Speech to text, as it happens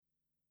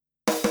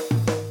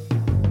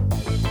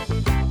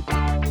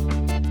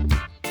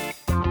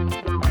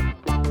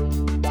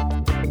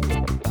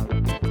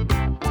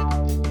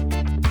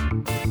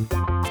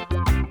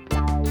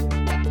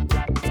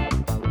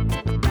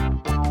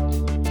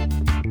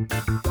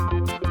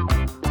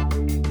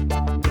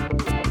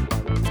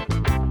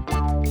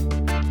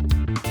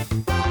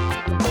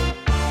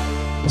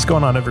What's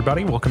going on,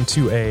 everybody? Welcome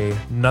to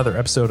another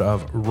episode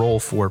of Roll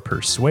for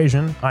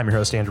Persuasion. I'm your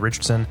host, Andrew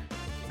Richardson.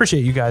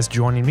 Appreciate you guys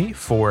joining me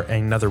for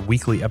another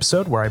weekly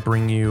episode where I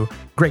bring you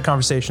great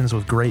conversations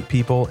with great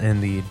people in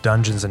the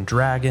Dungeons and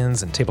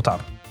Dragons and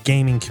tabletop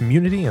gaming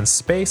community and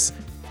space.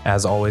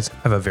 As always, I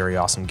have a very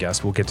awesome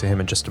guest. We'll get to him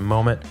in just a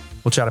moment.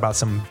 We'll chat about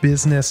some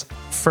business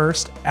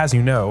first. As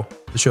you know,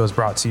 the show is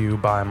brought to you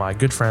by my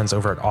good friends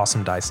over at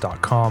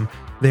awesomedice.com.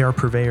 They are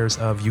purveyors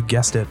of, you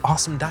guessed it,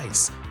 awesome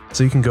dice.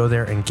 So you can go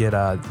there and get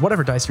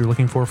whatever dice you're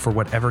looking for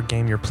whatever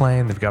game you're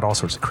playing. They've got all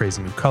sorts of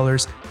crazy new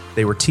colors.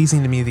 They were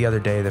teasing to me the other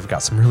day. They've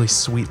got some really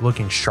sweet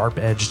looking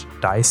sharp-edged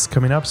dice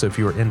coming up. So if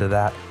you were into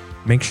that,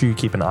 make sure you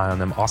keep an eye on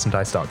them.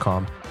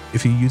 awesomedice.com.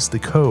 If you use the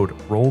code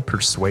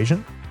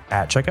ROLLPERSUASION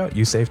at checkout,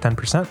 you save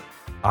 10%.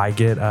 I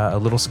get a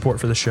little support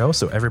for the show,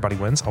 so everybody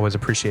wins. Always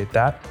appreciate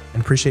that,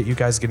 and appreciate you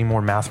guys getting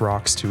more math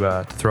rocks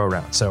to throw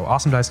around. So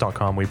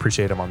awesomedice.com, we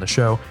appreciate them on the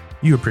show.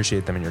 You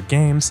appreciate them in your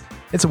games.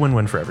 It's a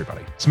win-win for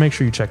everybody. So make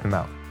sure you check them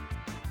out.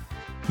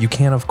 You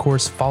can, of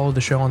course, follow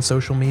the show on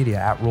social media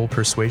at Roll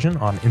Persuasion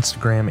on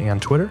Instagram and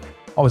Twitter.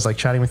 Always like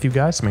chatting with you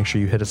guys, so make sure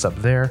you hit us up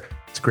there.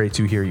 It's great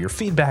to hear your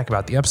feedback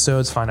about the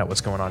episodes, find out what's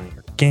going on in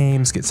your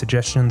games, get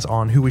suggestions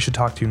on who we should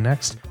talk to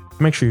next.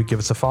 Make sure you give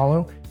us a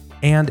follow.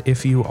 And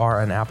if you are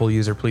an Apple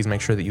user, please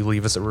make sure that you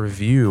leave us a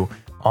review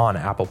on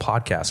Apple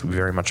Podcasts. We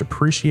very much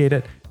appreciate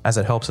it, as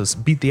it helps us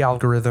beat the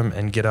algorithm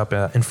and get up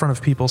in front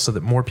of people so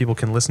that more people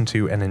can listen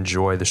to and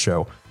enjoy the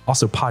show.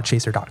 Also,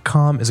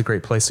 podchaser.com is a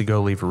great place to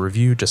go leave a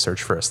review. Just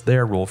search for us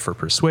there, Roll for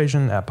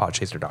Persuasion at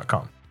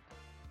podchaser.com.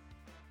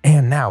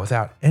 And now,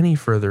 without any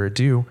further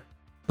ado,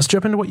 let's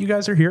jump into what you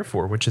guys are here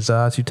for, which is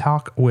to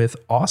talk with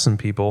awesome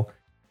people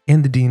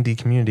in the D&D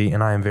community.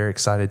 And I am very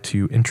excited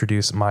to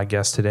introduce my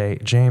guest today,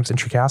 James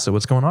Introcaso.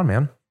 What's going on,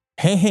 man?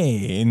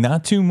 Hey,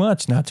 not too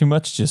much.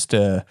 Just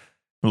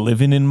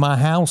living in my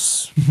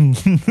house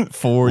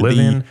for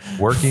living,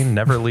 working,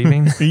 never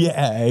leaving.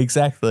 Yeah,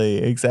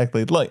 exactly.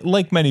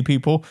 Like many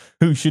people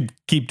who should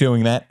keep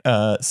doing that.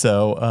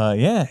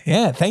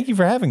 Yeah. Thank you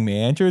for having me,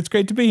 Andrew. It's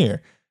great to be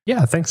here.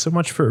 Yeah, thanks so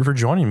much for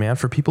joining, man.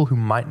 For people who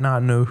might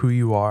not know who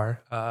you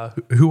are,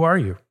 who are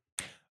you?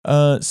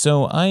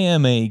 So I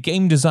am a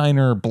game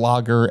designer,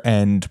 blogger,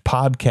 and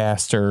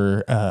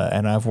podcaster,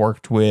 and I've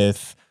worked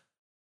with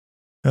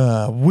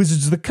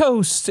Wizards of the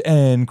Coast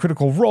and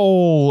Critical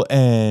Role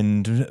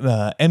and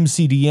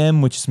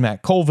MCDM, which is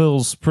Matt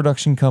Colville's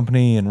production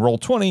company, and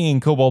Roll20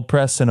 and Kobold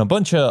Press and a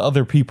bunch of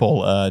other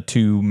people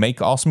to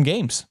make awesome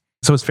games.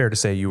 So it's fair to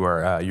say you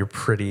are you're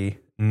pretty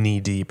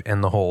knee deep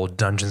in the whole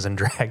Dungeons and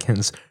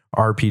Dragons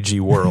RPG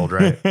world,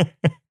 right?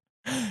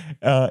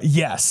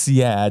 Yes,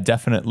 yeah,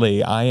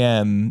 definitely. I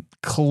am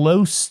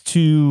close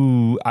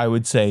to, I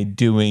would say,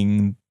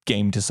 doing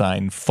game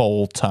design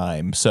full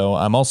time. So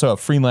I'm also a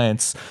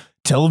freelance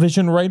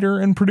television writer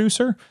and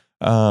producer,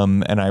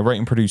 and I write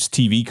and produce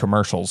TV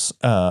commercials.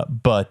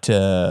 But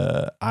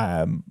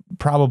I'm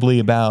probably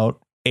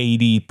about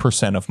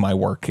 80% of my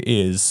work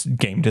is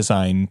game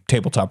design,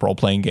 tabletop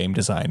role-playing game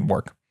design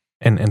work.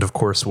 And of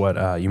course,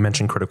 what you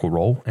mentioned Critical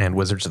Role and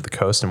Wizards of the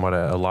Coast, and what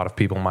a lot of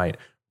people might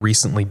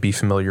recently be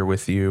familiar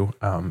with you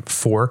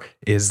for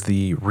is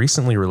the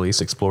recently released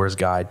Explorer's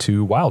Guide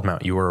to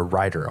Wildmount. You were a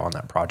writer on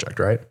that project,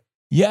 right?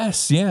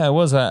 Yes, yeah, I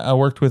was. I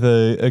worked with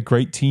a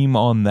great team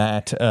on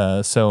that.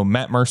 So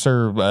Matt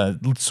Mercer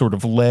sort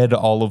of led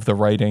all of the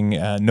writing.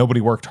 Nobody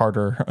worked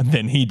harder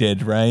than he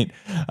did, right?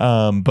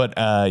 But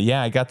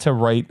I got to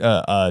write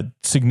a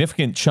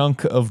significant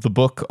chunk of the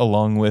book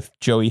along with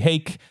Joey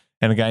Hake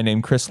and a guy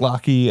named Chris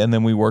Lockey, and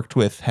then we worked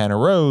with Hannah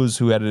Rose,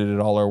 who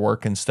edited all our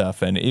work and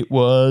stuff, and it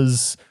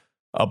was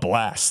a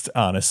blast,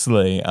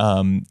 honestly.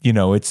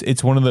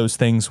 It's one of those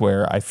things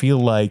where I feel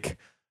like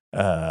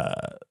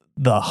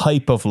the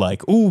hype of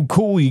like, ooh,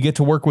 cool, you get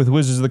to work with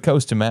Wizards of the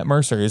Coast and Matt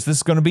Mercer. Is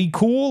this going to be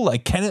cool?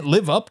 Like, can it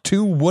live up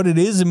to what it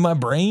is in my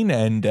brain?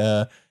 And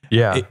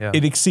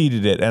it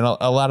exceeded it. And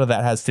a lot of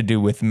that has to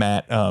do with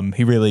Matt.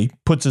 He really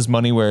puts his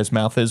money where his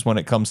mouth is when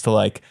it comes to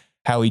like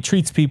how he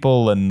treats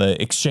people and the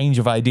exchange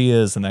of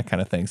ideas and that kind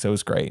of thing. So it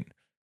was great.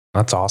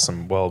 That's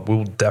awesome. Well,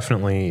 we'll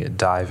definitely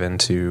dive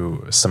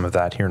into some of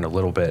that here in a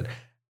little bit.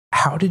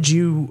 How did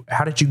you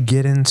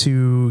get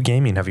into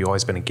gaming? Have you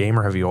always been a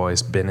gamer? Have you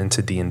always been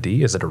into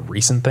D&D? Is it a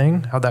recent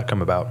thing? How'd that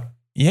come about?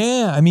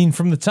 Yeah, I mean,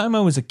 from the time I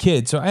was a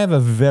kid, so I have a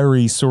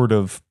very sort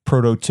of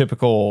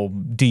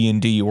prototypical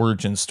D&D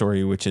origin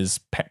story, which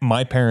is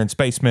my parents'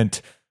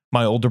 basement,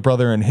 my older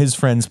brother and his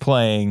friends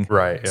playing,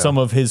 right? Yeah. Some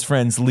of his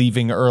friends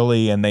leaving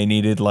early and they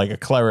needed like a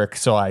cleric.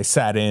 So I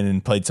sat in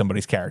and played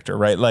somebody's character,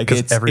 right? Like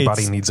because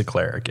everybody needs a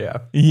cleric. Yeah.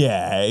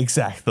 Yeah,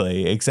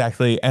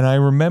 exactly. And I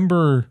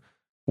remember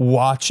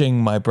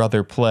watching my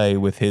brother play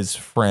with his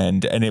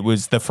friend, and it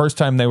was the first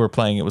time they were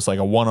playing. It was like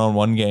a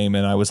one-on-one game,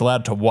 and I was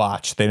allowed to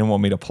watch. They didn't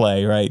want me to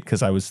play, right?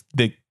 Because I was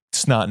the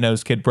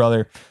snot-nosed kid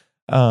brother.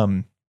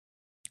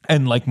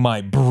 And like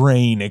my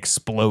brain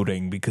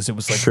exploding because it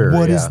was like,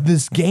 what is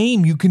this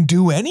game? You can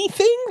do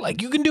anything?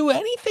 Like you can do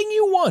anything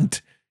you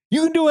want.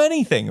 You can do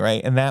anything,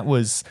 right? And that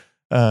was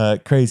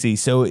crazy.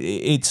 So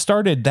it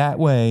started that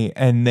way.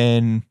 And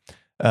then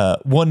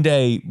one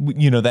day,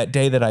 that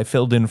day that I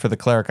filled in for the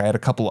cleric, I had a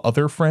couple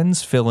other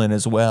friends fill in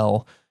as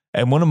well.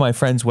 And one of my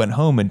friends went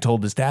home and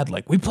told his dad,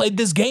 like, we played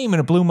this game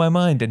and it blew my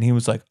mind. And he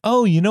was like,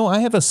 oh, I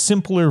have a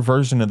simpler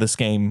version of this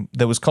game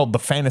that was called the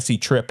Fantasy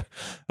Trip,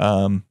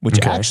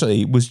 which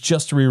actually was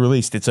just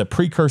re-released. It's a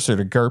precursor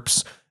to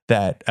GURPS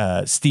that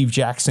Steve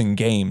Jackson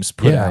Games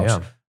put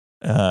out.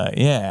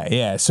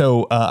 Yeah.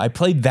 So I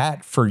played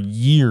that for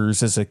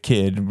years as a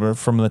kid,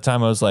 from the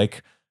time I was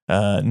like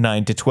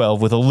 9 to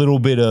 12, with a little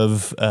bit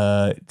of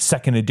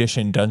second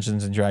edition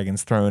Dungeons and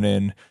Dragons thrown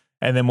in.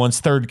 And then once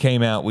third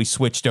came out, we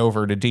switched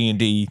over to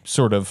D&D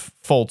sort of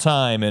full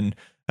time. And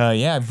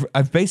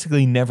I've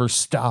basically never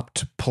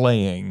stopped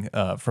playing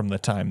from the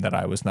time that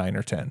I was 9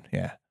 or 10.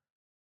 Yeah.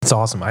 It's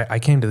awesome. I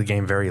came to the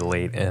game very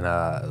late in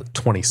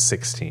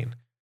 2016.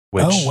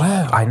 Which, oh,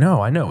 wow. I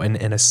know.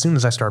 And as soon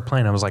as I started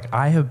playing, I was like,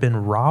 I have been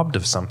robbed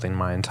of something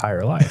my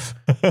entire life.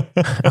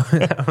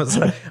 I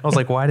was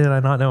like, why did I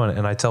not know it?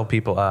 And I tell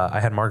people, I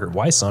had Margaret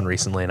Weiss on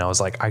recently, and I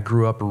was like, I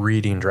grew up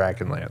reading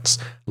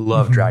Dragonlance.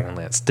 Loved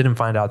Dragonlance. Didn't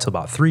find out till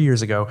about 3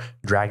 years ago,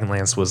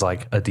 Dragonlance was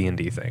like a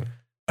D&D thing.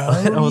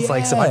 And I was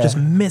like, so I just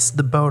missed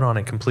the boat on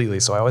it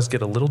completely. So I always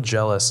get a little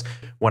jealous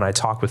when I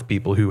talk with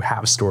people who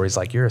have stories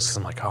like yours, because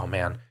I'm like, oh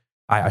man,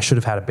 I should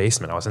have had a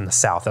basement. I was in the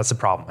South. That's the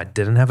problem. I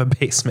didn't have a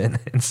basement.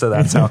 And so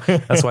that's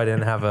why I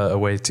didn't have a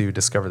way to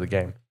discover the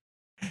game.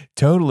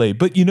 Totally.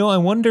 But, I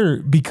wonder,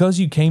 because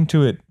you came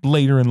to it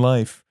later in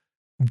life,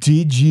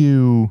 did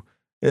you,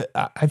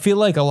 I feel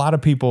like a lot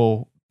of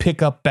people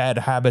pick up bad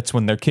habits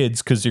when they're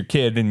kids because you're a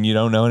kid and you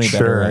don't know any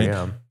better, right?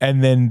 Yeah.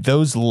 And then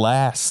those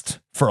last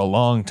for a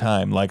long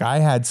time. Like I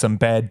had some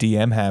bad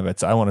DM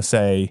habits, I want to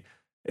say,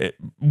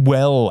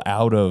 well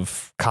out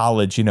of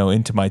college,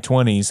 into my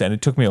 20s. And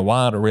it took me a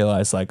while to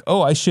realize like,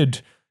 oh, I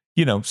should,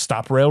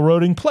 stop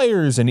railroading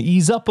players and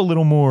ease up a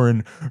little more.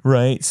 And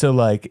right. So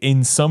like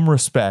in some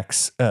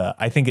respects,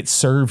 I think it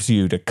serves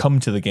you to come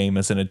to the game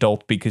as an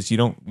adult because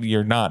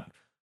you're not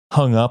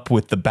hung up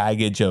with the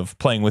baggage of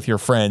playing with your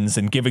friends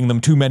and giving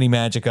them too many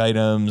magic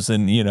items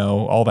and,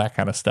 all that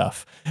kind of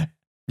stuff.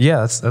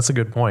 Yeah, that's a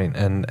good point.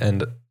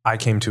 And I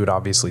came to it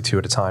obviously too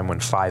at a time when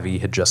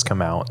 5e had just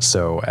come out.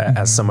 So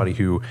as somebody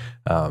who,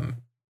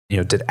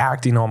 did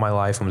acting all my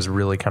life and was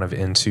really kind of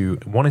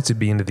wanted to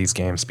be into these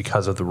games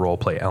because of the role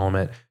play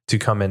element, to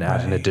come in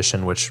at an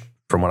edition, which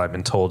from what I've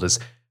been told is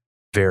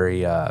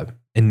very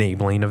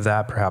enabling of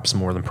that, perhaps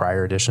more than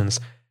prior editions.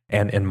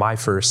 And in my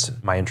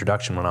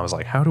introduction, when I was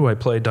like, how do I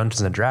play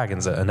Dungeons and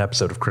Dragons? An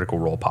episode of Critical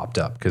Role popped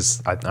up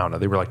because I don't know,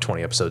 they were like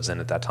 20 episodes in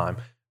at that time.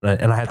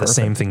 And I had the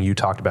same thing you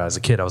talked about as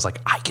a kid. I was like,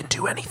 I can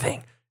do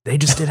anything. They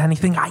just did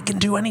anything. I can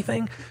do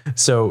anything.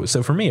 So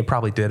for me, it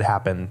probably did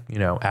happen,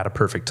 at a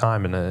perfect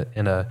time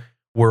in a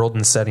world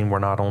and setting where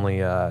not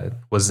only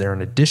was there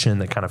an edition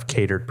that kind of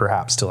catered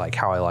perhaps to like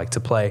how I like to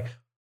play,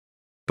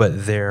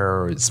 but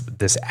there's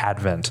this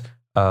advent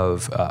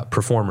of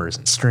performers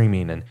and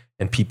streaming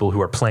and people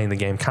who are playing the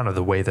game kind of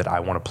the way that I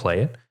want to play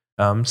it.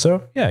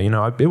 So yeah,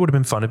 it would have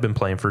been fun. I've been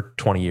playing for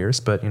 20 years,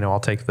 but I'll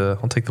take the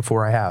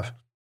 4 I have.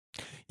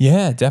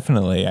 Yeah,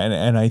 definitely.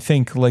 And I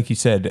think, like you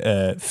said,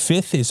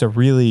 5th is a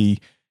really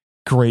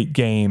great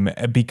game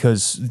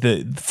because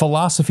the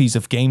philosophies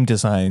of game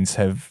designs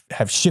have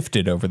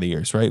shifted over the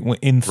years, right?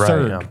 When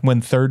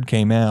 3rd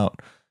came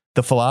out,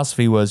 the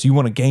philosophy was you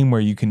want a game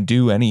where you can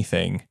do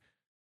anything.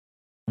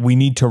 We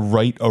need to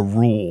write a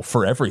rule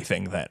for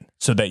everything then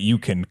so that you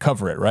can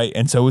cover it, right?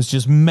 And so it was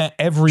just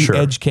every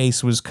edge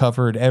case was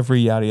covered,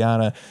 every yada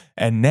yada.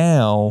 And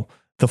now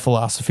the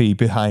philosophy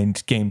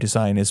behind game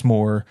design is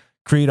more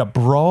create a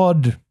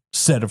broad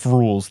set of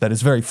rules that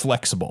is very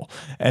flexible.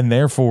 And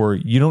therefore,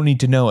 you don't need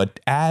to know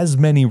as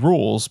many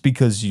rules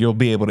because you'll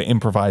be able to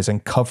improvise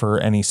and cover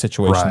any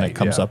situation that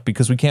comes up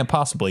because we can't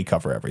possibly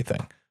cover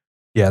everything.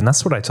 Yeah, and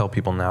that's what I tell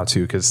people now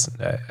too, because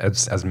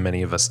as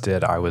many of us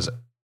did, I was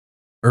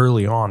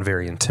early on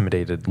very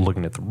intimidated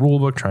looking at the rule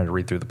book, trying to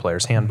read through the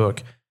player's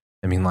handbook.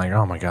 I mean, like,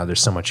 oh my God,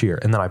 there's so much here.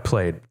 And then I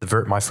played,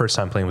 my first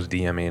time playing was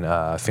DMing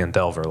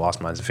Phandelver, Lost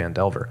Minds of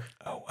Phandelver.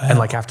 Oh, wow. And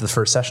like after the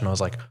first session, I was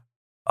like,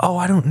 oh,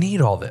 I don't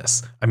need all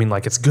this. I mean,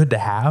 like, it's good to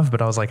have,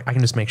 but I was like, I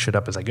can just make shit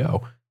up as I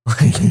go.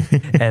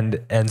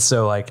 and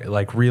so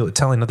like really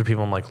telling other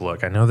people, I'm like,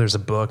 look, I know there's a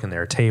book and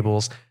there are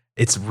tables.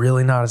 It's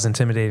really not as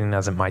intimidating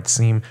as it might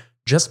seem.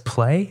 Just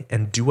play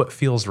and do what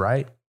feels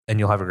right, and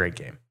you'll have a great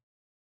game.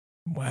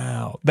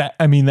 Wow. That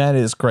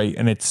is great.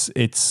 And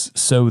it's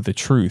so the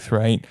truth,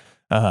 right?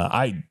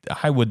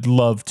 I would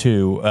love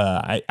to,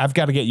 I've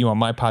got to get you on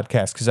my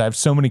podcast because I have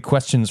so many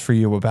questions for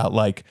you about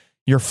like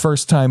your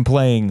first time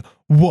playing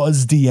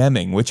was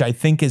DMing, which I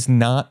think is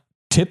not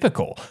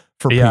typical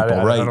for people,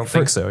 right? I don't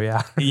think so.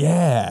 Yeah.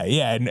 Yeah.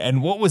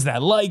 And what was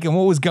that like? And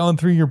what was going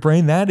through your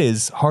brain? That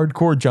is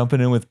hardcore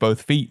jumping in with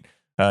both feet.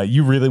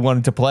 You really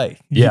wanted to play.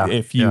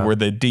 If you were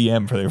the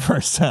DM for the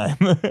first time.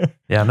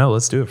 Yeah, no,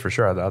 let's do it for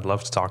sure. I'd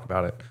love to talk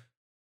about it.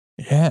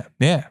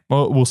 Yeah.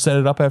 Well, we'll set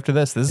it up after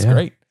this. This is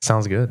great.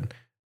 Sounds good.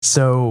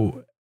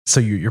 So So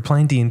you're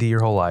playing D&D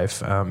your whole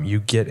life.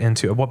 You get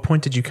into, at what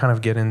point did you kind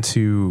of get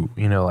into,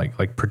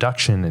 like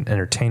production and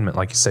entertainment?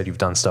 Like you said, you've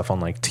done stuff on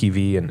like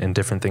TV and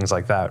different things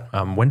like that.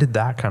 When did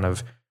that kind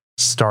of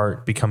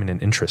start becoming an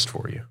interest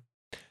for you?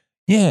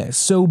 Yeah.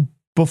 So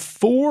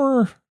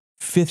before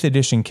 5th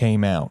edition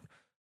came out,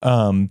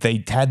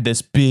 they had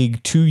this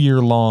big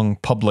 2-year-long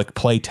public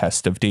play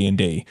test of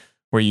D&D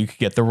where you could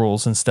get the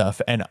rules and stuff.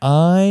 And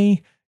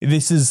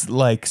this is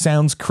like,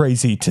 sounds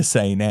crazy to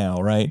say now,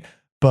 right?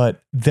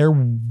 But there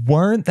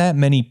weren't that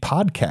many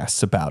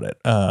podcasts about it,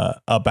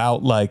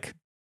 about like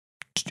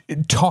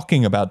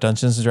talking about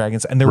Dungeons and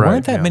Dragons. And there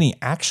weren't that many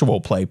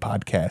actual play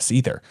podcasts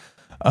either.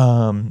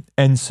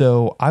 And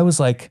so I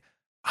was like,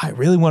 I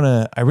really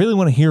want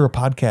to hear a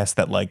podcast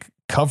that like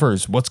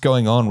covers what's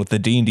going on with the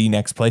D&D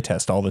Next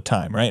playtest all the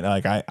time. Right.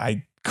 Like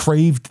I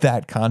craved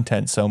that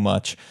content so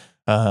much.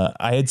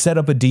 I had set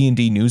up a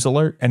D&D news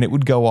alert and it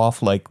would go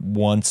off like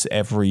once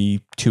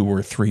every 2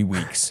 or 3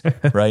 weeks.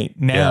 Right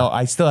now,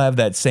 I still have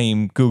that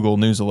same Google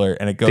news alert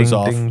and it goes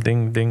off. Ding,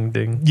 ding, ding,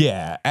 ding.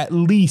 Yeah. At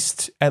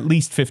least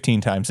 15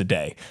 times a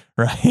day.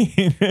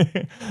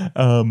 Right.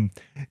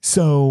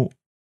 So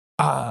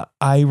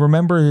I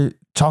remember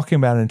talking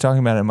about it.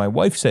 And my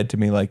wife said to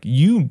me, like,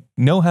 you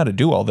know how to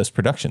do all this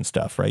production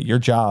stuff, right? Your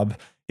job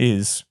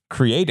is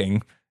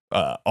creating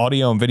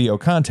audio and video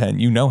content.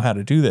 You know how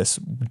to do this.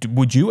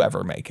 Would you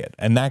ever make it?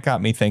 And that got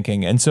me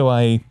thinking. And so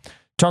I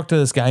talked to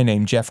this guy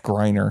named Jeff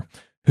Greiner,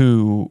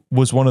 who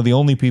was one of the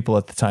only people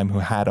at the time who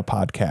had a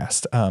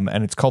podcast.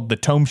 And it's called The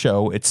Tome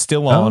Show. It's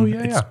still on. Oh,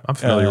 yeah. I'm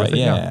familiar with it.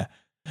 Yeah.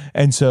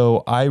 And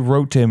so I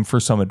wrote to him for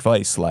some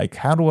advice, like,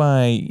 how do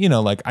I,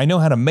 like, I know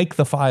how to make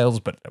the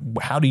files, but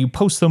how do you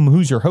post them?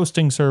 Who's your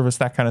hosting service?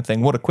 That kind of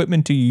thing. What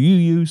equipment do you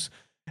use?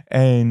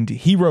 And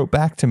he wrote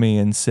back to me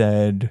and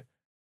said,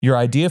 your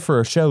idea for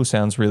a show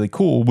sounds really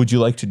cool. Would you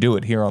like to do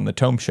it here on the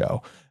Tome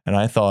Show? And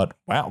I thought,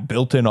 wow,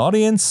 built-in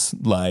audience,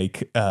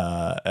 like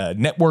a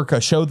network, a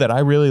show that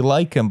I really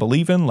like and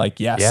believe in. Like,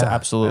 yes,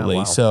 absolutely.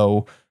 Wow.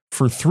 So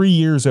for 3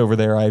 years over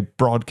there, I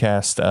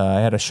broadcast.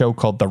 I had a show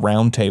called The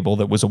Round Table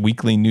that was a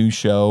weekly news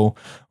show,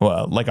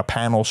 like a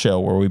panel show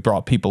where we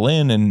brought people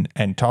in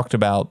and talked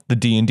about the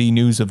D&D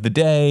news of the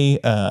day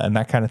and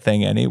that kind of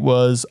thing. And it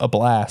was a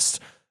blast.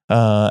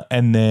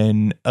 And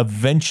then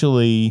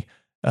eventually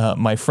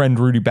my friend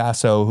Rudy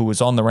Basso, who was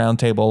on the Round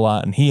Table a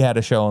lot, and he had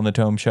a show on the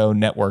Tome Show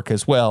Network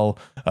as well.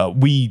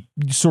 We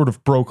sort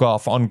of broke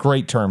off on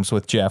great terms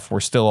with Jeff. We're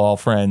still all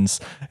friends,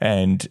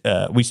 and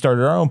we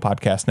started our own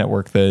podcast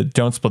network, the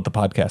Don't Split the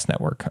Podcast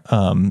Network.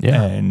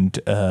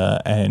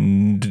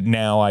 And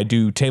now I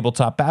do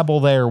Tabletop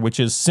Babble there, which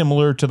is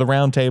similar to the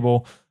Round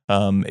Table.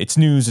 It's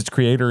news, it's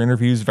creator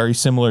interviews, very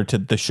similar to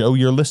the show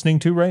you're listening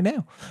to right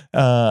now.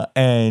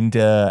 And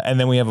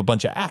then we have a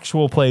bunch of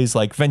actual plays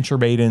like Venture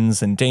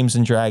Maidens and Dames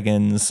and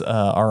Dragons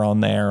are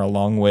on there,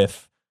 along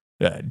with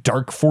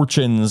Dark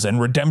Fortunes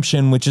and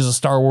Redemption, which is a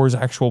Star Wars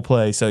actual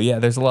play. So yeah,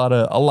 there's a lot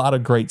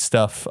of great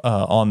stuff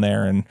on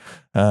there, and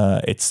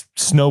it's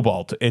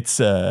snowballed. It's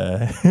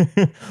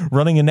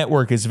running a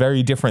network is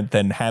very different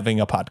than having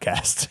a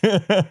podcast.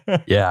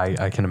 Yeah,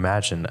 I can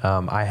imagine.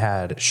 I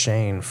had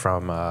Shane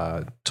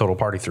from Total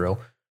Party Thrill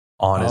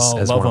on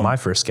as one of my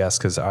first guests,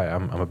 because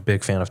I'm a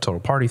big fan of Total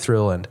Party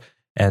Thrill,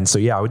 and so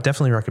yeah, I would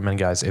definitely recommend,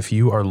 guys, if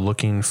you are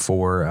looking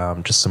for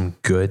just some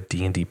good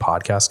D&D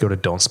podcasts, go to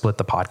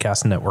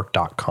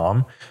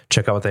don'tsplitthepodcastnetwork.com.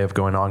 Check out what they have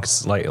going on,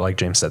 because like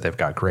James said, they've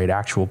got great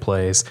actual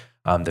plays.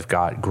 They've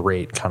got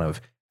great kind of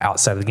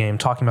outside of the game,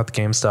 talking about the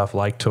game stuff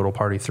like Total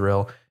Party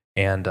Thrill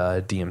and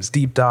DM's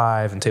Deep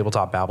Dive and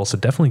Tabletop Babble. So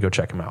definitely go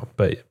check them out.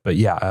 But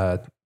yeah,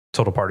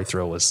 Total Party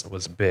Thrill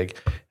was big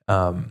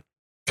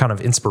kind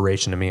of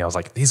inspiration to me. I was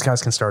like, these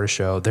guys can start a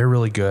show. They're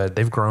really good.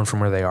 They've grown from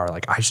where they are.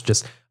 Like, I should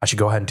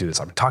go ahead and do this.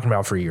 I've been talking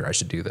about it for a year. I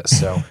should do this.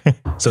 So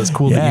it's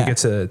cool that you get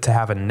to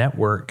have a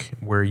network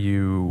where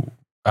you,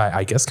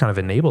 I guess, kind of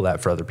enable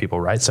that for other people,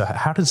 right? So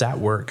how does that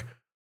work,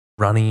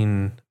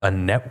 running a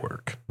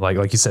network? Like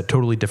you said,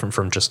 totally different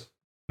from just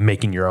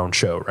making your own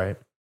show, right?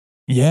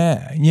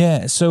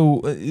 Yeah.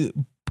 So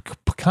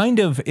kind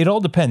of, it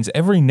all depends.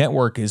 Every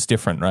network is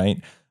different, right?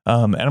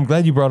 And I'm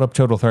glad you brought up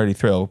Total Party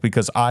Thrill,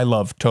 because I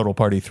love Total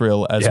Party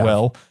Thrill as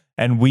well.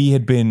 And we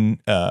had been,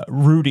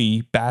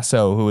 Rudy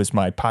Basso, who is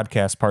my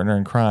podcast partner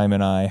in crime,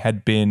 and I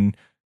had been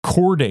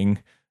courting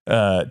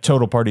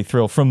Total Party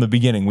Thrill from the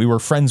beginning. We were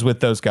friends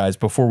with those guys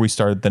before we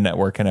started the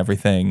network and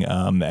everything.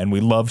 And we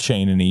love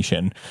Shane and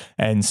Ishan.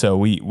 And so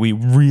we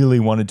really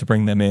wanted to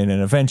bring them in.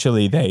 And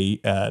eventually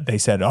they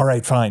said, all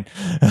right, fine.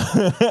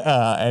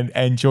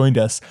 and joined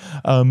us.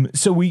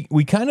 So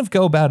we kind of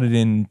go about it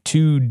in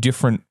two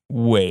different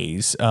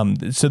ways.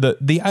 So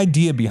the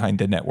idea behind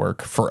the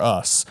network for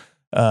us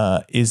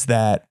is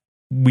that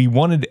we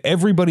wanted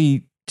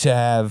everybody to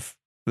have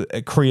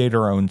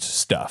creator-owned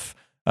stuff.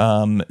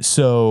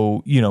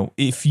 So,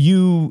 if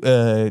you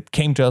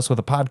came to us with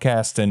a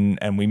podcast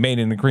and we made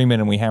an agreement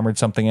and we hammered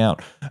something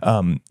out,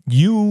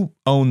 you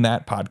own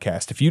that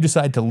podcast. If you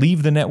decide to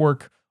leave the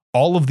network,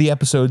 all of the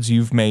episodes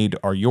you've made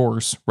are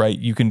yours, right?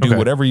 You can do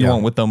whatever you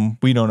want with them.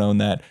 We don't own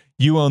that.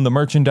 you own the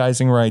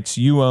merchandising rights,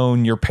 you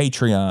own your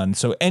Patreon.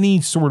 So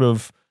any sort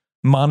of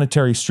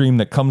monetary stream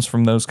that comes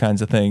from those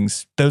kinds of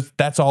things,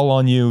 that's all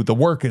on you. The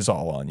work is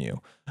all on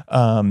you.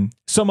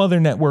 Some other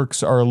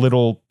networks are a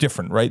little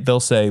different, right? They'll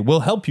say,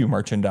 we'll help you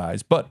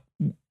merchandise, but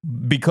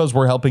because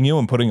we're helping you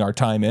and putting our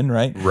time in,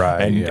 right?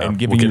 Right. And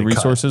giving you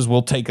resources,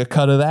 we'll take a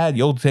cut of that.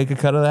 You'll take a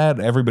cut of that.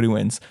 Everybody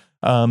wins.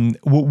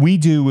 What we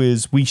do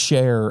is we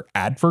share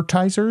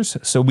advertisers.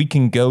 So we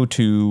can go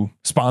to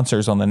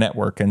sponsors on the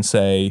network and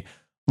say,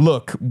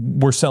 look,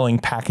 we're selling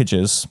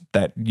packages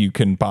that you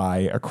can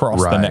buy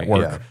across the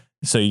network. Yeah.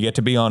 So you get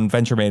to be on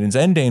Venture Maidens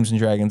and Dames and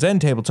Dragons and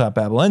Tabletop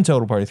Babble and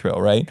Total Party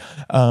Thrill, right?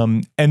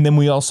 And then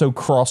we also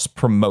cross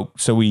promote.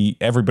 So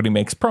everybody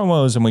makes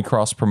promos and we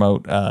cross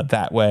promote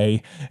that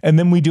way. And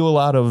then we do a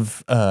lot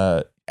of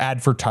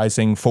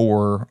advertising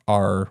for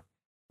our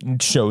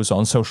shows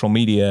on social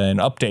media and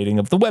updating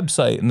of the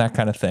website and that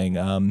kind of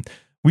thing.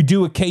 We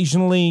do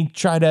occasionally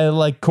try to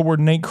like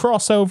coordinate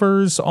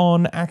crossovers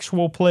on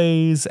actual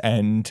plays,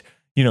 and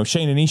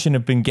Shane and Ishan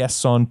have been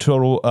guests on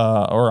Total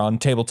or on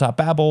Tabletop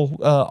Babble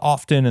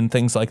often and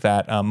things like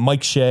that.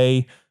 Mike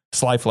Shea,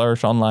 Sly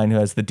Flourish Online, who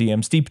has the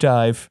DM's Deep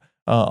Dive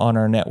on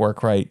our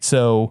network, right?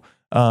 So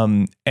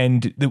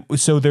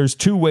so there's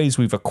two ways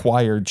we've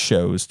acquired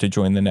shows to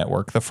join the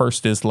network. The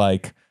first is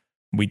like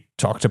we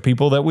talk to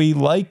people that we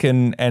like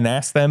and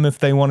ask them if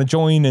they want to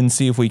join and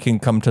see if we can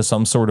come to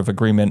some sort of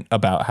agreement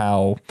about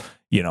how,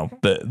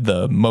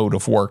 the mode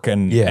of work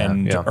and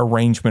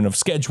arrangement of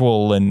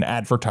schedule and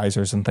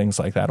advertisers and things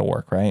like that will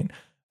work, right?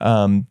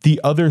 The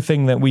other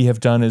thing that we have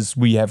done is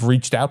we have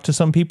reached out to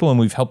some people and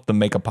we've helped them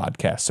make a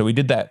podcast. So we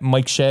did that.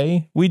 Mike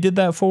Shea, we did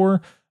that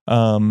for.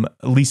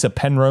 Lisa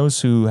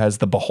Penrose, who has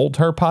the Behold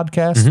Her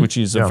podcast, which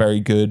is a very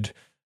good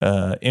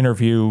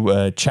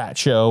interview chat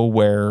show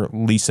where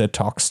Lisa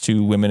talks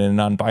to women and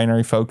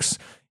non-binary folks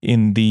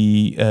in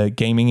the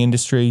gaming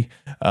industry.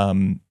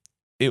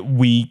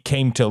 We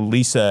came to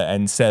Lisa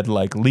and said,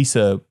 like,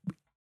 Lisa,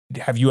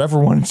 have you ever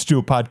wanted to do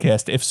a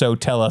podcast? If so,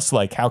 tell us,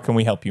 like, how can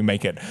we help you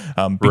make it?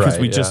 Because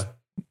we just,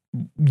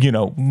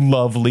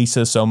 love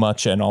Lisa so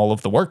much and all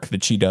of the work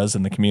that she does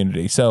in the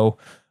community. So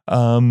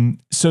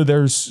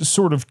there's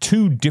sort of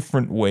two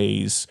different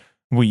ways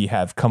we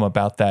have come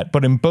about that.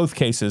 But in both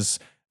cases,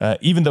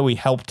 even though we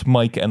helped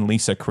Mike and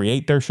Lisa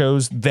create their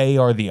shows, they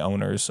are the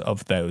owners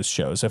of those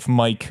shows. If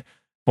Mike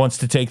wants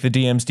to take the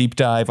DM's Deep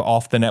Dive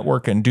off the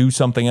network and do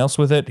something else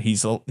with it,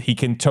 he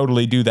can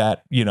totally do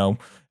that,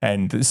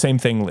 and the same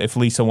thing if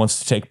Lisa wants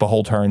to take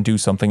Behold Her and do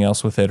something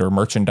else with it or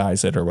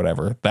merchandise it or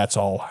whatever, that's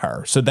all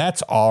her. So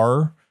that's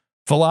our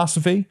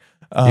philosophy.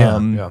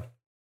 And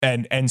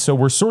so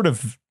we're sort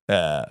of,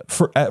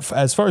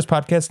 as far as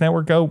Podcast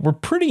Network go, we're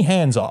pretty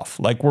hands off.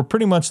 Like we're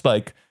pretty much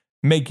like,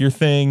 make your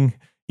thing.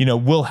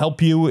 We'll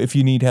help you if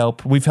you need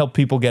help. We've helped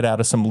people get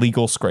out of some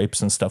legal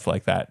scrapes and stuff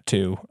like that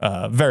too.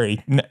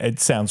 It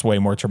sounds way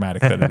more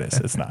traumatic than it is.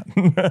 It's not.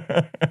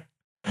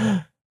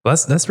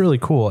 That's really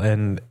cool.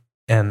 And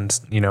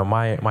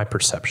my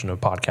perception of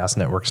podcast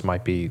networks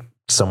might be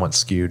somewhat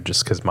skewed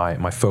just because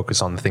my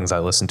focus on the things I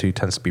listen to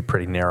tends to be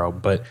pretty narrow.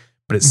 But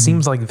it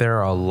seems like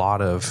there are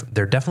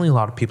definitely a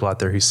lot of people out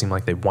there who seem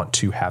like they want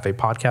to have a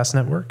podcast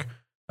network.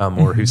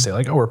 Or who say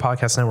like, oh, we're a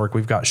podcast network,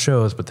 we've got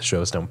shows, but the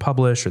shows don't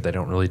publish or they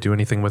don't really do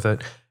anything with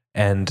it.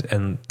 And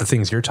the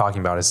things you're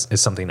talking about is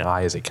something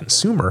I, as a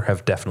consumer,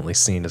 have definitely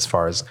seen as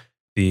far as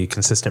the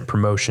consistent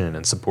promotion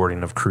and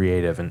supporting of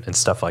creative and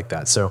stuff like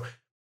that. So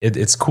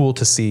it's cool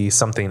to see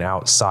something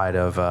outside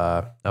of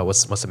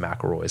what's the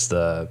McElroy's,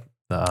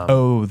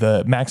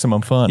 the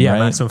Maximum Fun. Yeah, right?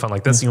 Maximum Fun.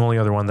 Like that's the only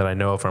other one that I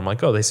know of where I'm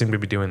like, oh, they seem to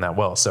be doing that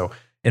well. So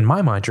in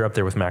my mind, you're up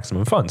there with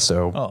Maximum Fun.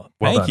 So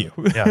thank you.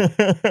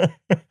 Yeah.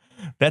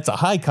 That's a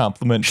high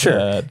compliment.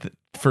 Sure.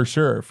 For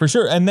sure.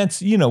 And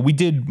that's, we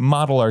did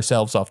model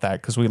ourselves off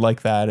that because we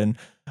like that. And,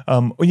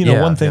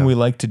 one thing we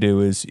like to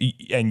do is,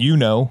 and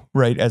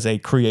right, as a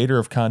creator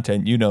of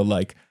content,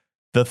 like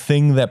the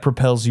thing that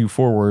propels you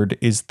forward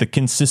is the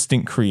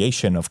consistent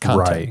creation of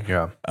content.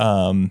 Right.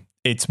 Yeah.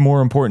 It's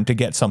more important to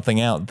get something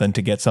out than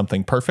to get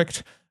something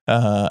perfect.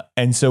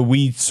 And so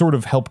we sort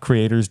of help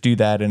creators do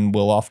that. And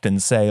we'll often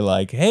say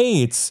like,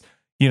 hey, it's,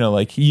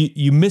 like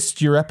you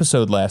missed your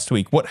episode last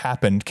week. What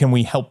happened? Can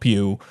we help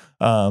you?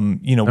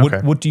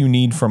 What do you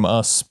need from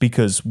us?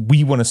 Because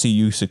we want to see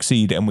you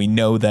succeed. And we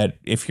know that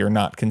if you're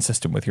not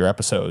consistent with your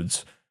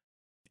episodes,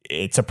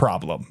 it's a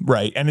problem,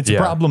 right? And it's a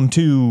problem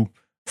too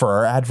for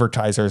our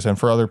advertisers and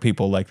for other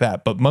people like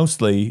that. But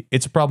mostly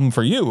it's a problem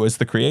for you as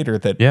the creator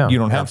that you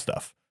don't have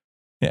stuff.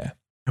 Yeah.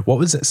 What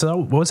was it? So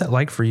what was that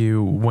like for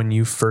you when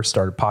you first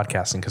started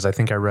podcasting? Because I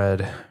think I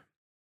read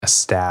a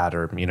stat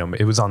or,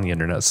 it was on the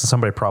internet. So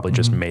somebody probably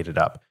just made it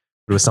up.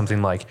 It was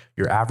something like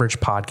your average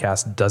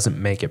podcast doesn't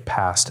make it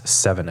past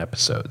 7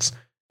 episodes.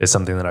 It's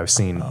something that I've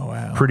seen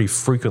pretty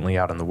frequently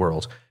out in the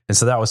world. And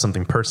so that was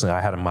something personally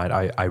I had in mind.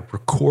 I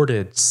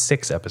recorded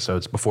 6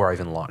 episodes before I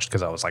even launched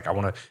because I was like,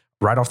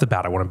 right off the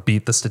bat, I want to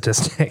beat the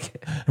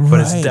statistic. But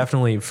it's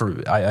definitely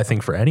I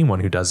think for anyone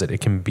who does it,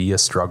 it can be a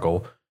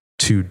struggle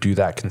to do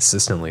that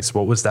consistently. So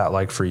what was that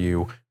like for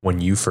you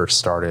when you first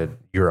started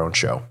your own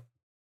show?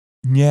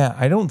 Yeah,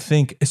 I don't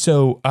think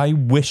so. I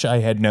wish I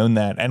had known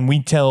that. And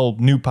we tell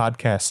new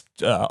podcasts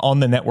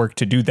on the network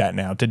to do that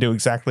now, to do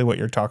exactly what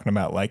you're talking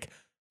about. Like,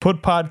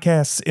 put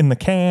podcasts in the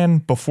can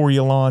before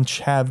you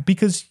launch,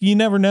 because you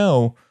never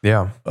know.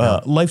 Yeah.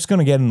 Life's going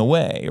to get in the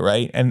way,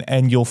 right?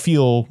 And you'll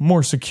feel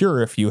more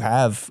secure if you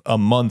have a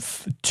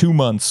month, 2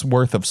 months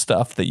worth of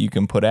stuff that you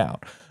can put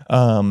out.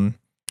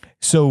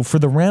 So for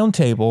the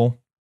roundtable,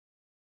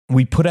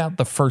 we put out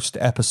the first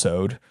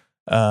episode.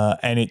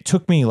 And it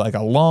took me like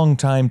a long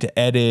time to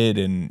edit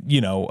and,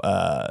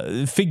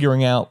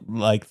 figuring out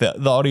like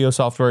the audio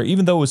software,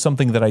 even though it was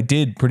something that I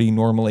did pretty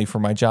normally for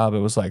my job. It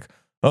was like,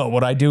 oh,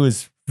 what I do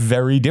is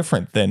very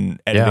different than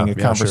editing a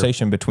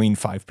conversation between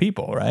 5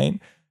 people. Right.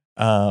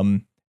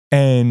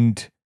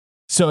 And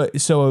so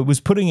it was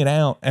putting it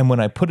out. And when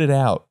I put it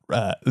out,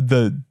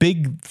 the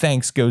big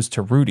thanks goes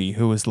to Rudy,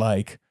 who was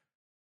like,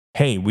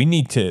 hey, we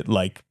need to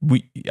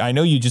I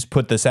know you just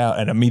put this out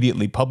and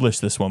immediately publish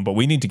this one, but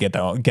we need to get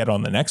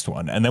on the next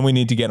one. And then we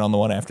need to get on the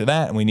one after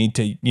that. And we need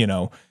to,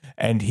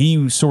 and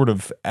he sort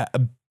of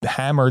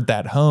hammered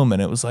that home.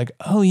 And it was like,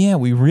 oh yeah,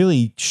 we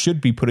really should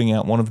be putting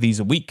out one of these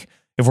a week.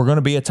 If we're going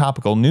to be a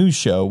topical news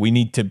show, we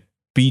need to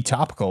be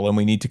topical and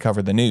we need to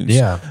cover the news.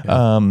 Yeah.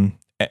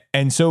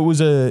 And so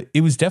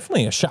it was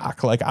definitely a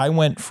shock. Like I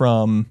went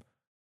from,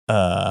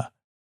 I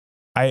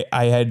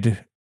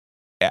had,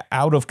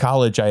 out of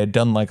college, I had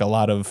done like a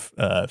lot of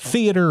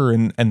theater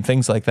and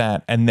things like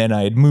that. And then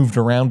I had moved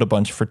around a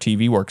bunch for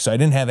TV work. So I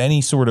didn't have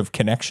any sort of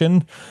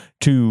connection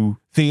to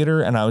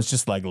theater. And I was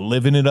just like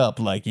living it up.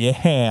 Like,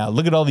 yeah,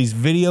 look at all these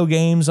video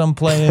games I'm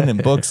playing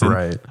and books. And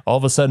right. All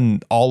of a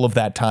sudden, all of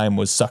that time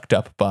was sucked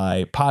up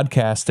by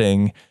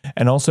podcasting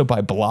and also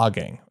by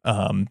blogging.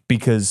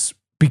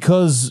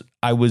 Because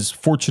I was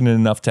fortunate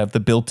enough to have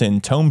the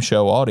built-in Tome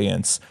Show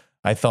audience,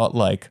 I thought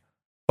like,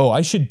 oh,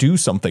 I should do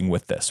something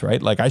with this,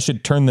 right? Like I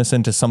should turn this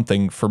into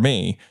something for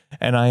me.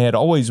 And I had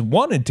always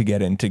wanted to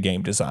get into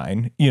game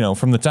design,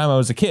 from the time I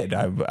was a kid.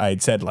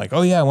 I'd said like,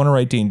 oh yeah, I want to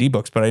write D&D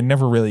books, but I'd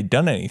never really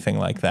done anything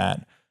like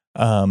that.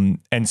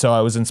 And so I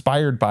was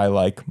inspired by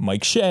like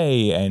Mike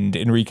Shea and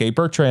Enrique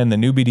Bertrand, the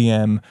new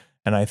BDM.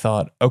 And I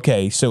thought,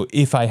 okay, so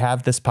if I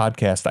have this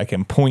podcast, I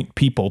can point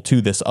people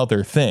to this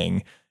other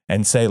thing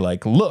and say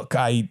like, look,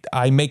 I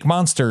make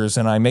monsters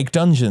and I make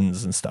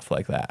dungeons and stuff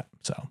like that.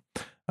 So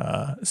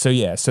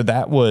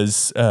that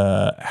was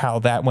how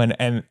that went.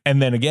 And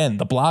then again,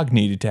 the blog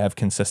needed to have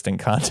consistent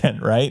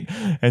content, right?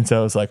 And so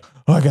I was like,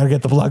 oh, I got to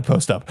get the blog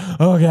post up.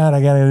 Oh, God,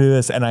 I got to do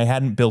this. And I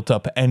hadn't built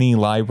up any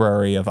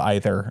library of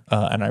either.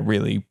 And I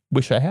really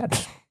wish I had.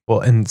 Well,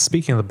 and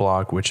speaking of the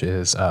blog, which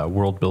is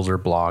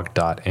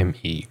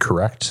worldbuilderblog.me,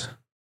 correct?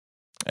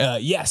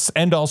 Yes.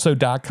 And also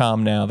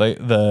 .com now.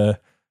 The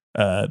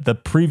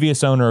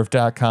previous owner of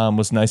 .com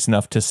was nice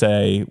enough to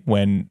say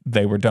when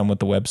they were done with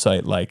the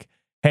website, like,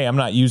 hey, I'm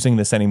not using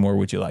this anymore.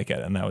 Would you like it?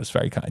 And that was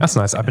very kind. That's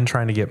nice. I've been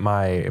trying to get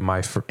my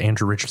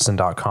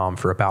AndrewRichardson.com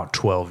for about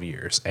 12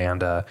 years.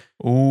 And I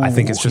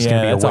think it's just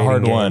going to be a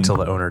waiting game until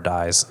the owner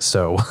dies.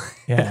 So,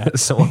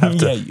 so we'll have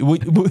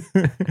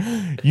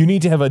to. You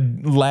need to have a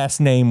last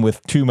name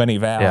with too many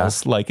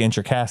vowels, like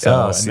Intracasso.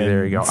 Oh, see,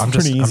 there you go. I'm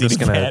just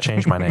going to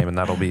change my name and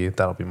that'll be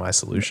my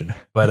solution.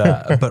 But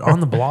on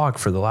the blog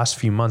for the last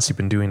few months, you've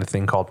been doing a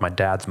thing called My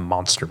Dad's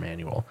Monster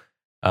Manual.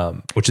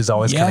 Which is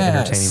always kind of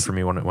entertaining for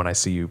me when I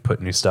see you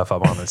put new stuff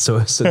up on it.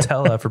 So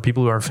tell for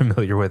people who aren't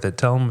familiar with it,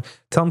 tell them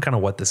kind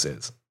of what this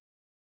is.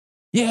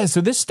 Yeah,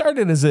 so this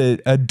started as a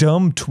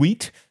dumb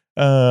tweet.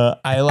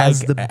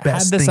 As the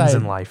best things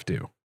in life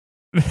do.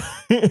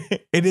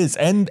 It is,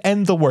 and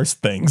the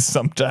worst things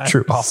sometimes.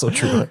 True, also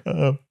true.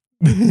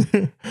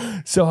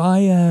 So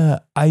I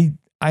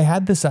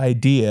had this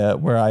idea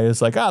where I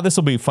was like, this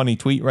will be a funny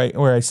tweet, right?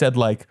 Where I said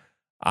like,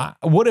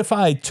 what if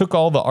I took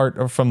all the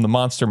art from the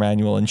Monster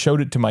Manual and showed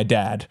it to my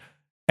dad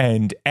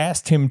and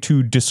asked him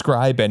to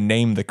describe and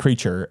name the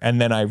creature, and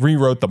then I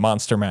rewrote the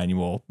Monster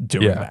Manual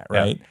doing that,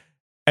 right? Yeah.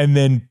 And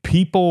then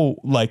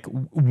people like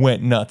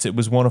went nuts. It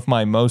was one of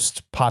my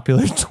most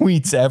popular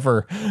tweets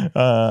ever.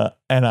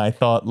 And I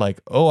thought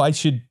like, oh, I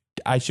should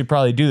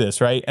probably do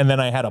this, right? And then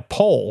I had a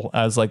poll.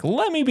 I was like,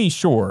 let me be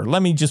sure.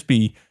 Let me just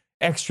be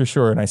extra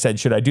sure. And I said,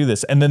 should I do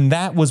this? And then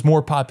that was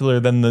more popular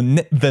than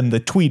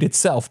the tweet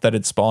itself that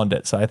had spawned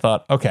it. So I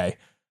thought, okay,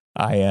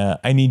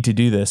 I need to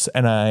do this.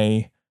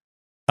 And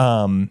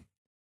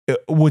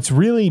what's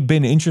really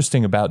been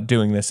interesting about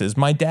doing this is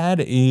my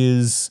dad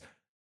is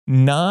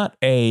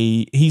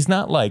he's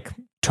not like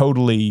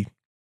totally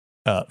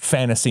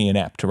fantasy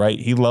inept, right?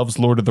 He loves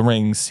Lord of the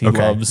Rings. He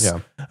loves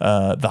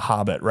The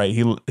Hobbit, right?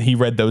 He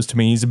read those to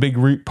me. He's a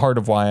big part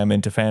of why I'm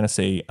into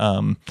fantasy.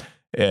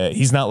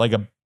 He's not like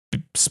a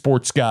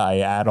sports guy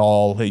at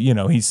all.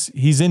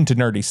 He's into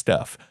nerdy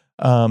stuff.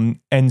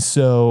 And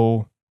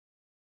so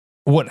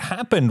what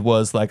happened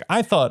was like,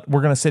 I thought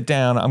we're going to sit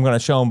down. I'm going to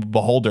show him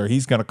Beholder.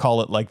 He's going to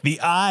call it like the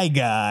eye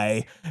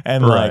guy.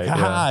 And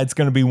it's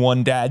going to be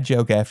one dad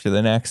joke after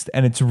the next.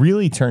 And it's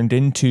really turned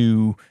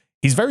into,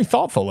 he's very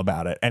thoughtful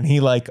about it. And he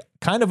like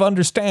kind of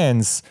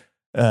understands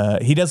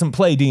he doesn't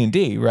play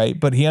D&D, right?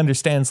 But he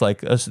understands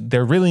like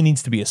there really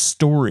needs to be a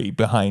story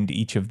behind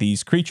each of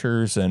these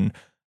creatures, and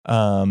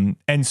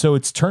so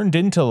it's turned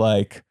into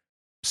like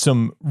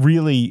some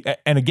really,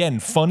 and again,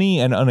 funny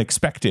and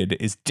unexpected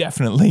is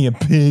definitely a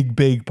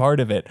big part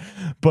of it,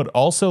 but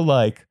also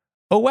like,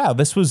 oh wow,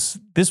 this was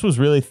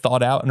really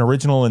thought out and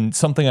original and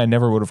something I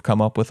never would have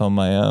come up with on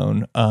my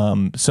own.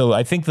 So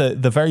I think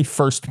the very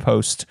first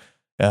post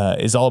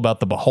is all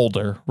about the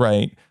beholder,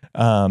 right?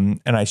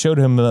 And I showed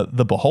him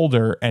the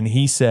beholder, and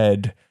he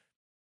said,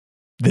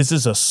 this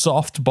is a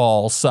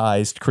softball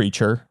sized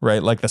creature,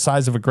 right? Like the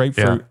size of a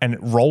grapefruit, and it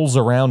rolls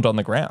around on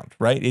the ground,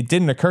 right? It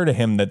didn't occur to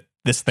him that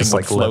this thing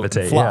would float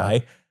levitate, and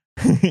fly.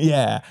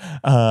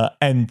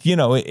 And you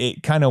know,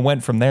 it kind of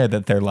went from there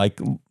that they're like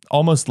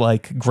almost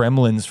like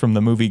gremlins from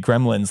the movie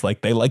Gremlins.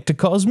 Like they like to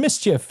cause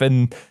mischief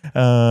and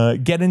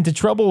get into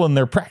trouble, and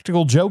they're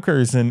practical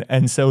jokers.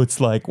 And so it's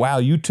like, wow,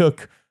 you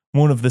took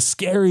one of the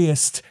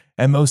scariest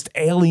and most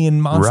alien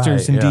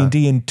monsters in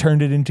D&D and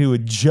turned it into a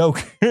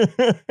joke.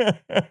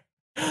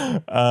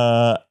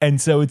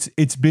 And so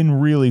it's been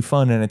really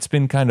fun, and it's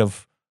been kind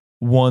of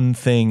one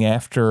thing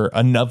after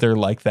another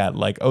like that.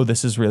 Like, oh,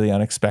 this is really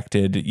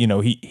unexpected. You know,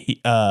 he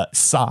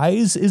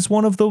size is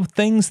one of the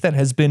things that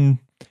has been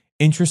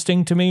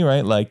interesting to me,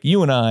 right? Like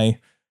you and I,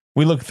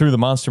 we look through the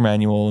monster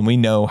manual and we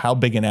know how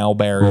big an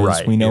owlbear is.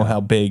 Right, we know how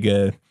big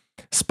a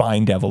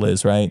spine devil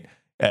is, right?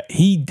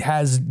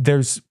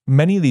 There's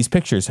many of these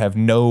pictures have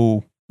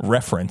no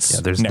reference.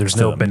 Yeah, there's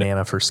no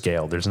banana for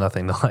scale. There's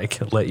nothing to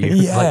like let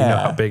you know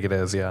how big it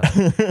is. Yeah.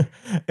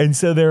 And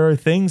so there are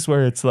things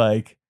where it's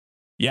like,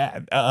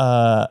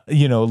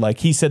 you know, like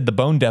he said the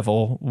bone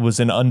devil was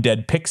an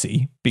undead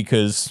pixie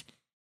because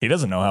he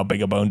doesn't know how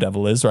big a bone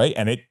devil is, right?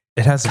 And it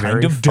has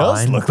very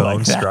fine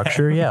bone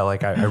structure. Yeah,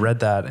 like I read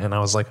that and I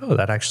was like, oh,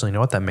 that actually, you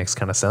know what, that makes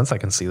kind of sense. I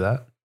can see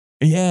that.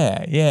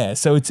 Yeah.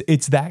 So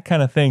it's that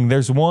kind of thing.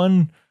 There's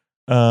one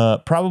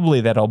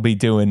probably that I'll be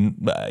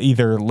doing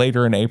either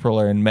later in April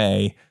or in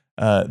May.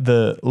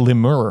 The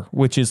Lemur,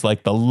 which is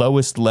like the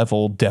lowest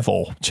level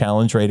devil,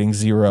 challenge rating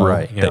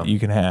 0 that you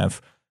can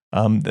have.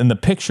 And the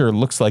picture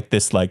looks like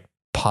this like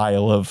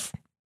pile of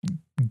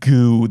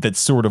goo that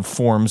sort of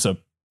forms a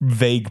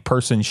vague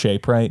person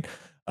shape, right?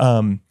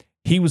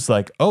 He was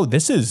like, oh,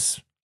 this is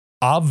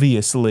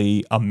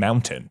obviously a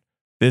mountain.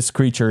 This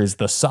creature is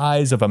the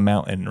size of a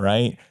mountain,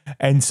 right?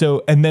 And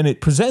then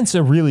it presents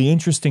a really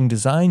interesting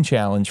design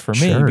challenge for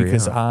me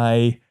because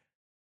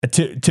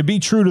to be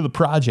true to the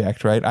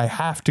project, right? I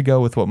have to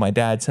go with what my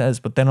dad says,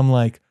 but then I'm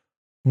like,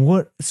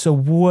 what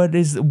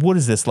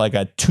is this, like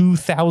a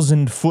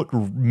 2,000 foot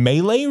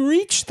melee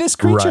reach this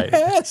creature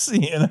has?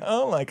 You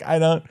know, like I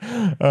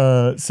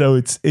don't. So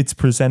it's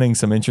presenting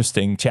some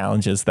interesting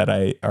challenges that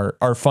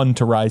are fun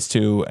to rise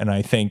to, and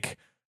I think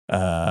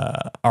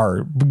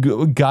are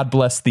God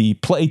bless the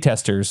play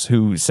testers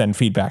who send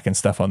feedback and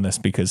stuff on this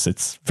because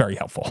it's very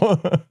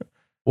helpful.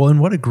 Well, and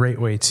what a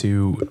great way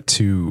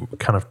to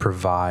kind of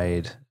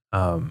provide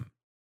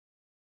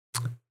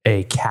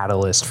a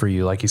catalyst for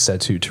you, like you said,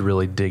 to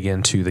really dig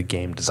into the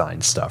game design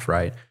stuff,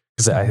 right?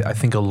 Because I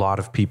think a lot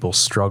of people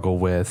struggle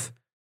with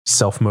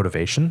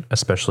self-motivation,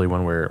 especially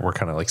when we're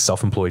kind of like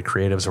self-employed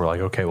creatives. We're like,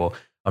 okay, well,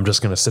 I'm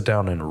just going to sit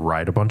down and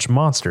write a bunch of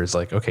monsters.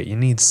 Like, okay, you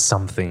need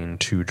something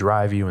to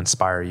drive you,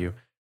 inspire you.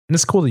 And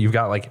it's cool that you've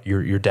got like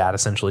your dad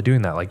essentially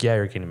doing that. Like, yeah,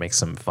 you're going to make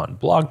some fun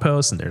blog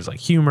posts and there's like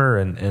humor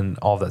and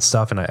all that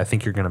stuff. And I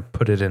think you're going to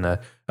put it in a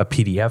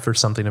PDF or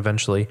something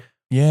eventually.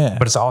 Yeah.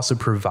 But it's also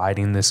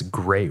providing this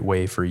great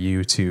way for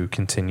you to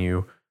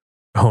continue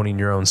honing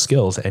your own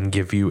skills and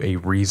give you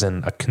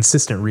a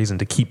consistent reason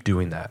to keep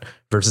doing that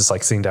versus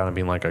like sitting down and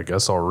being like, I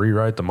guess I'll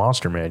rewrite the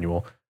monster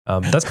manual.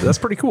 That's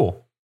pretty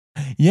cool.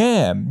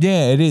 Yeah,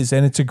 it is.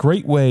 And it's a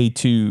great way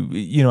to,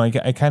 you know,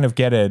 I kind of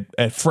get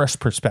a fresh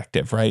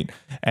perspective, right?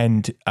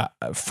 And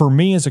for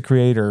me as a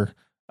creator,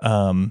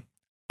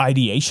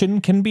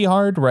 ideation can be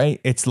hard, right?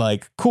 It's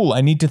like, cool,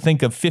 I need to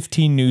think of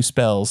 15 new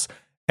spells.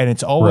 And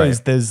it's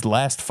always those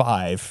last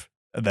 5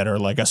 that are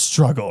like a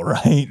struggle,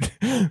 right?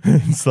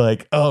 It's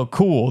like, oh,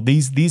 cool.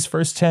 These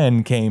first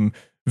 10 came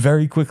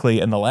very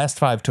quickly, and the last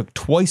 5 took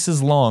twice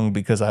as long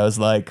because I was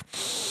like,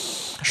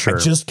 I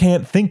just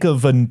can't think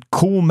of a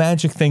cool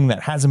magic thing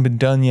that hasn't been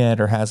done yet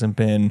or hasn't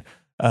been,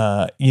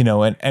 you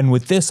know, and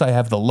with this, I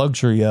have the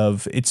luxury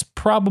of it's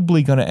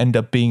probably going to end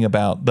up being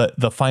about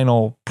the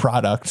final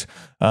product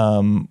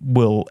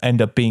will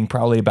end up being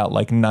probably about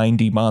like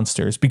 90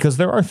 monsters because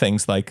there are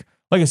things like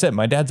I said,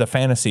 my dad's a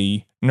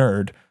fantasy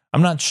nerd.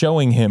 I'm not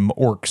showing him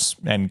orcs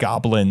and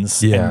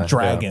goblins and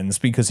dragons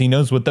because he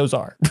knows what those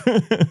are.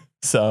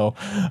 So,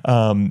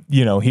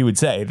 you know, he would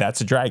say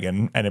that's a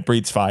dragon and it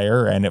breathes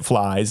fire and it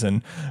flies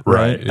and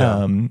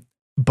so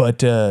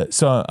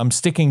I'm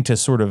sticking to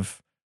sort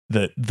of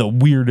the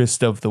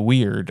weirdest of the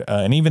weird.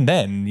 And even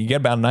then you get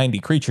about 90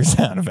 creatures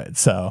out of it.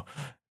 So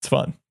it's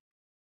fun.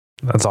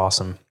 That's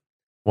awesome.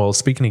 Well,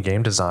 speaking of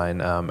game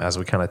design, as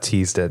we kind of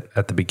teased it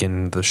at the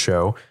beginning of the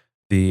show,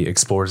 the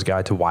Explorer's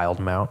Guide to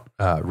Wildemount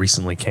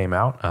recently came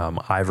out.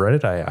 I've read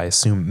it. I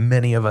assume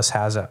many of us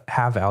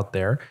have out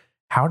there.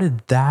 How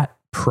did that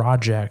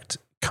project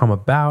come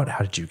about? How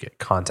did you get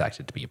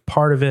contacted to be a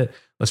part of it?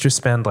 Let's just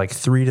spend like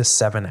 3 to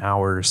 7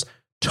 hours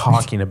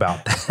talking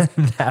about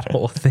that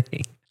whole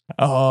thing.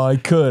 Oh, I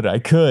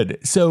could.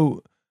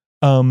 So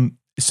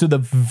the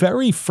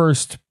very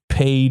first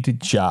paid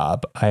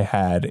job I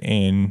had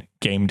in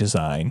game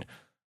design,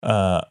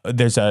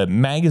 there's a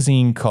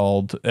magazine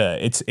called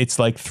it's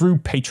like through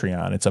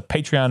Patreon. It's a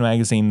Patreon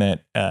magazine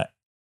that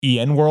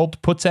EN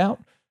World puts out.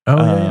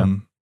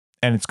 And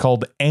it's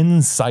called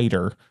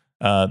Insider.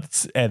 And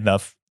the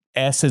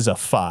S is a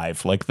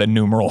 5, like the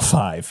numeral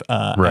 5.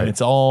 And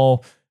it's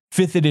all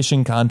 5th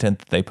edition content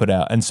that they put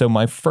out. And so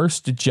my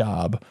first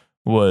job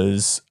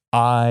was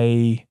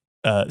I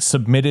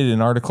submitted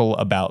an article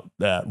about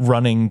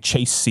running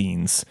chase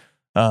scenes,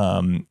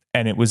 and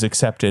it was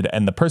accepted.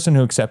 And the person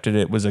who accepted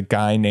it was a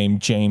guy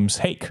named James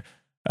Hake,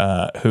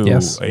 who,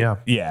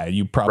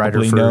 you probably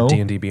writer for know.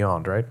 D&D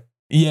Beyond, right?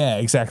 Yeah,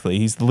 exactly.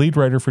 He's the lead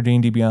writer for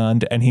D&D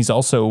Beyond, and he's a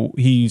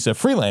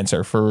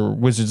freelancer for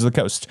Wizards of the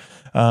Coast.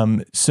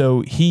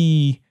 So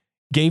he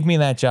gave me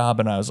that job,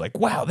 and I was like,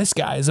 wow, this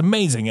guy is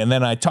amazing. And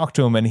then I talked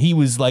to him, and he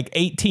was like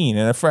 18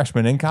 and a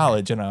freshman in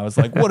college. And I was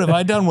like, what have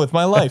I done with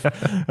my life?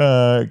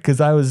 Because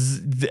I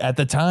was at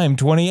the time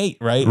 28,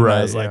 right? And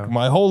I was like,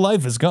 my whole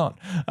life is gone.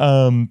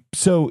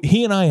 So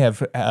he and I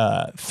have,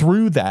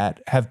 through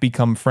that, have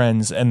become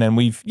friends. And then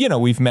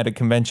we've met at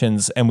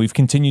conventions, and we've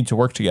continued to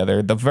work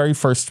together. The very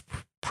first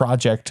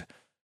project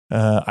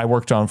I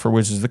worked on for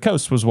Wizards of the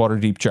Coast was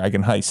Waterdeep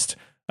Dragon Heist.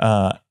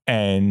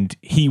 And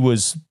he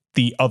was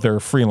the other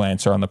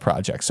freelancer on the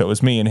project. So it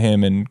was me and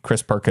him and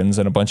Chris Perkins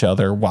and a bunch of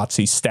other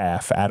WotC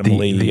staff, Adam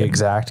Lee. The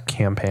exact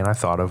campaign I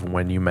thought of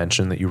when you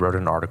mentioned that you wrote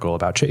an article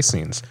about chase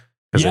scenes.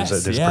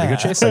 Because there's a pretty good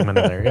chase segment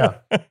in there,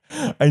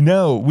 yeah. I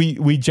know.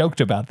 We joked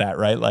about that,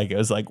 right? Like, it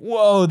was like,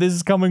 whoa, this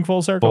is coming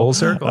full circle. Full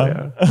circle,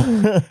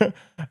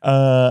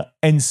 yeah.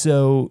 And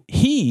so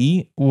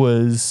he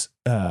was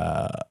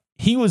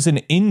an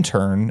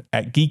intern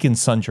at Geek and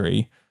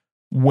Sundry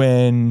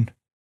when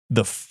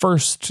the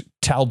first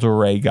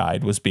Tal'Dorei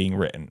guide was being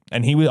written,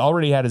 and he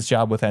already had his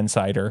job with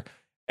Insider.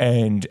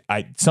 And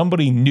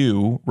somebody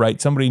knew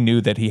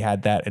that he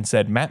had that and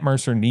said, Matt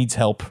Mercer needs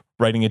help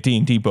writing a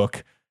D&D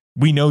book.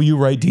 We know you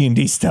write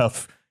D&D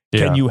stuff.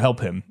 Can you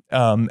help him?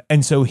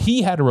 And so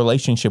he had a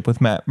relationship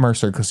with Matt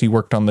Mercer because he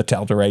worked on the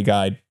Tal'Dorei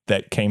guide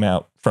that came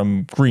out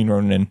from Green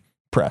Ronin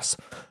Press.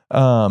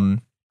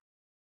 And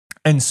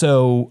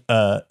so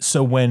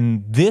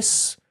when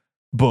this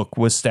book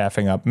was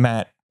staffing up,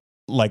 Matt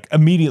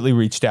immediately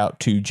reached out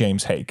to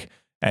James Hake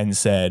and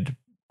said,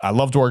 I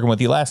loved working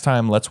with you last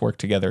time. Let's work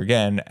together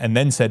again. And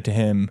then said to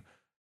him,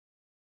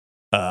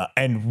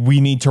 and we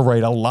need to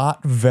write a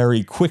lot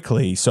very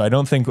quickly. So I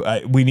don't think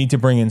we need to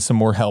bring in some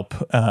more help.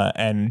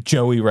 And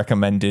Joey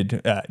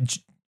recommended,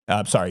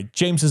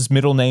 James's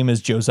middle name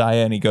is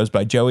Josiah, and he goes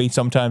by Joey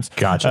sometimes.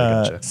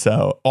 Gotcha.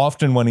 So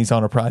often when he's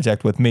on a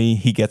project with me,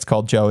 he gets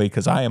called Joey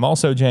because I am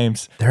also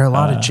James. There are a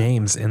lot of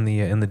James in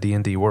the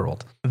D&D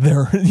world.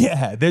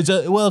 There's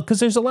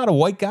a lot of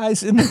white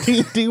guys in the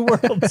D&D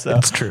world. So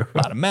that's true. A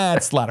lot of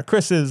Matts, a lot of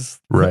Chris's,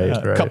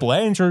 a couple of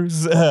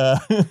Andrews.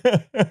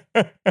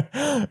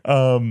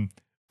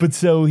 But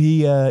so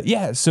he,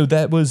 so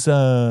that was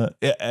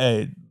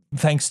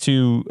thanks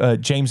to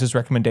James's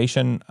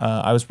recommendation,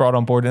 I was brought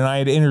on board, and I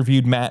had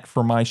interviewed Matt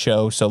for my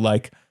show. So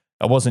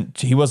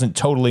he wasn't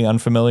totally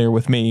unfamiliar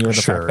with me or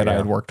the fact that I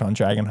had worked on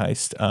Dragon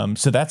Heist.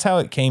 So that's how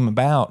it came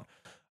about.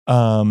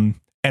 And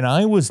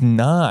I was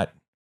not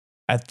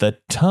at the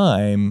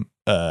time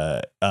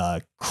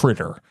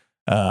Critter.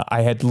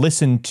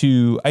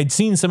 I'd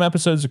seen some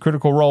episodes of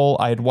Critical Role.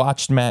 I had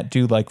watched Matt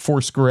do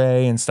Force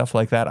Grey and stuff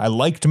like that. I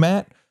liked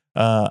Matt.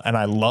 And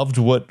I loved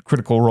what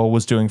Critical Role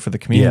was doing for the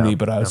community,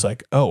 but I was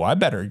like, oh, I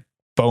better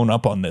bone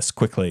up on this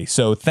quickly.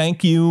 So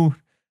thank you,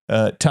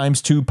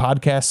 ×2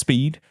 podcast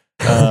speed.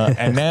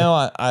 And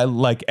now I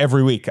like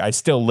every week I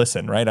still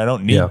listen, right? I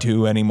don't need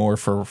to anymore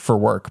for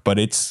work, but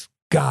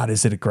God,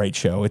 is it a great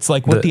show? It's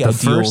like what the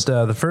ideal.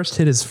 The first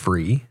hit is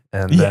free,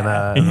 and then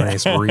they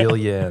reel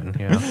you in.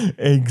 Yeah.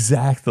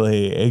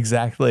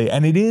 Exactly.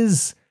 And it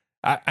is,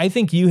 I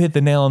think you hit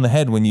the nail on the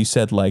head when you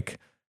said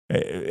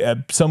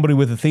somebody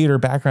with a theater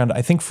background.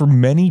 I think for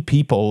many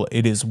people,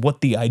 it is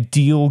what the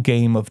ideal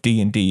game of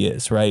D&D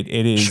is, right?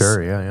 It is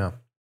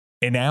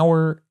an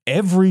hour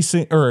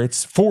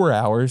it's 4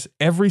 hours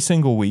every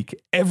single week.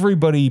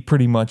 Everybody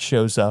pretty much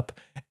shows up,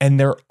 and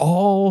they're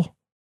all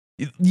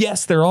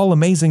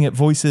amazing at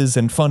voices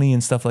and funny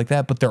and stuff like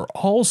that, but they're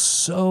all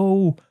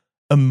so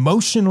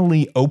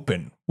emotionally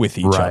open with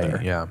each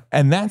other. Yeah.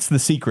 And that's the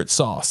secret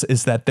sauce,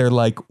 is that they're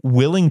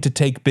willing to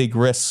take big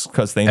risks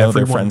because they know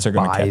everyone their friends are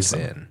going to catch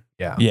them.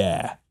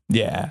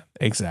 Yeah,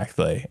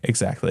 exactly.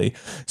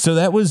 So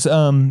that was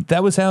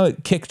how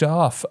it kicked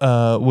off.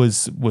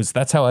 Was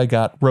that's how I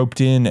got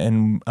roped in,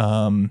 and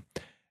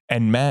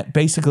Matt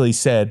basically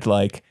said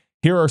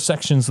here are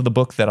sections of the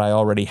book that I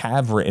already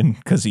have written,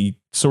 because he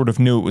sort of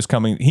knew it was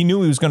coming. He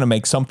knew he was going to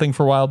make something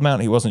for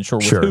Wildemount. He wasn't sure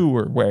with who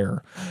or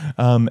where.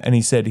 And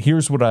he said,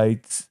 here's what I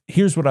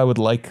would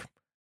like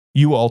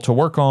you all to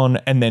work on,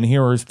 and then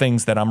here are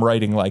things that I'm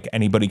writing, like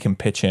anybody can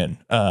pitch in.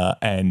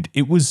 And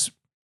it was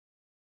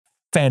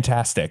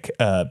fantastic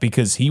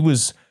because he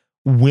was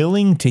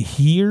willing to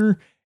hear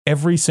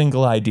every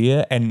single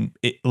idea, and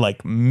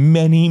like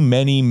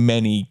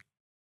many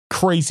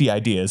crazy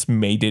ideas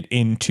made it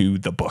into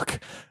the book.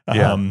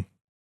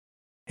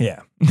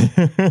 Yeah.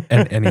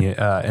 And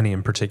any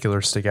in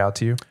particular stick out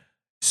to you?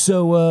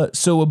 So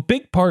a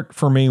big part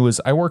for me was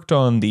I worked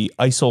on the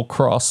Isle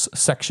Cross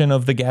section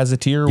of the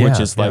Gazetteer, which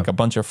is like a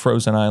bunch of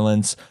frozen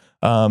islands.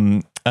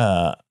 And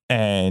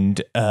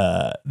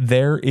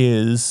there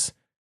is,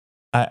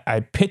 I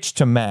pitched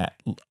to Matt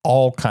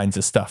all kinds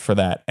of stuff for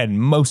that, and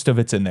most of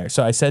it's in there.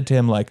 So I said to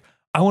him, like,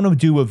 I want to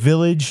do a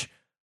village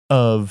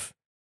of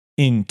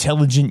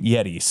intelligent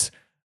Yetis.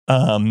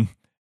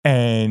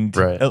 And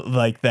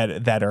like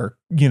that are,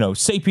 you know,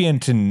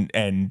 sapient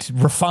and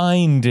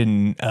refined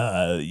and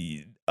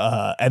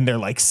they're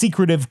like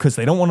secretive because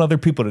they don't want other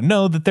people to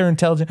know that they're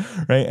intelligent,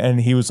 right?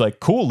 And he was like,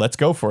 cool, let's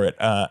go for it.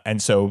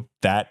 And so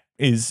that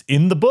is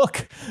in the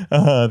book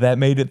that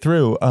made it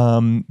through.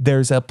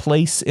 There's a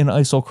place in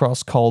Isle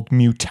Cross called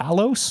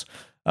Mutalos,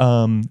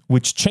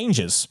 which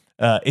changes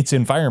its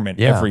environment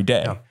every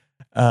day.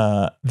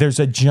 There's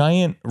a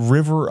giant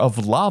river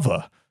of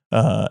lava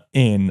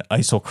in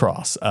Isle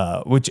Cross,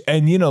 which,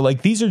 and you know,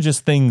 like these are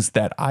just things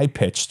that I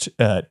pitched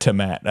to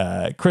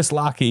Matt, Chris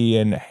Lockey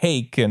and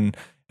Hake, and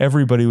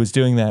everybody was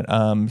doing that.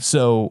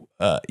 So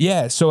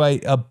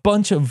a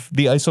bunch of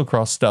the Isle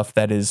Cross stuff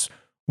that is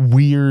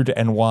weird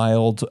and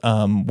wild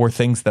were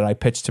things that I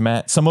pitched to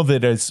Matt. Some of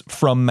it is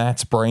from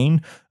Matt's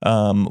brain,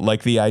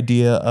 like the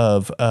idea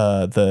of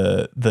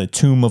the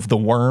Tomb of the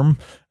Worm,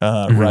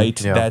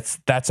 right? Yeah.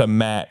 That's a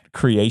Matt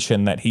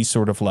creation that he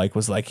sort of like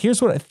was like,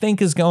 here's what I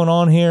think is going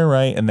on here,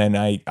 right? And then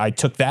I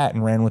took that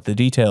and ran with the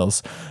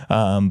details.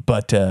 So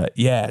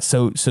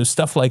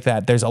stuff like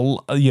that. There's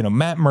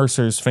Matt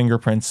Mercer's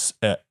fingerprints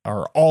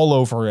are all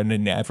over and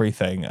in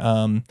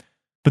everything.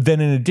 But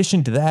then in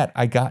addition to that,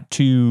 I got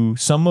to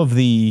some of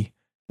the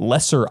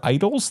lesser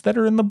idols that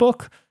are in the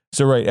book.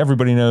 So, right,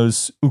 everybody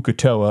knows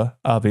Uk'otoa,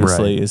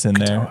 obviously, is in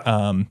there.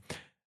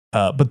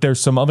 But there's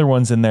some other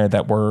ones in there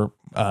that were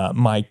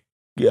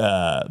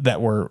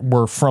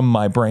were from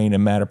my brain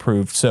and Matt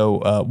approved.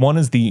 So one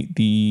is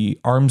the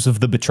Arms of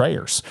the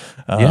Betrayers,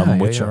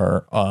 which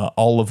are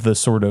all of the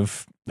sort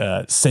of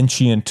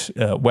sentient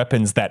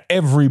weapons that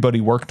everybody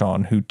worked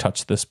on who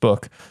touched this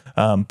book.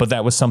 But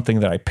that was something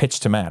that I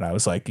pitched to Matt. I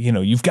was like,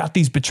 you've got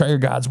these betrayer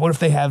gods. What if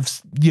they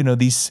have,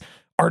 these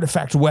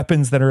artifact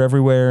weapons that are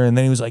everywhere? And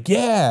then he was like,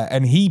 yeah.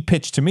 And he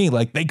pitched to me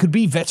like they could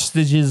be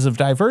vestiges of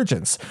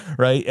Divergence.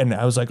 Right. And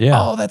I was like,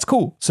 oh, that's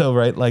cool. So,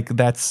 right. Like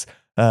that's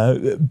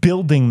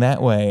building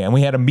that way. And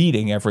we had a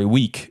meeting every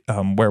week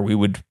where we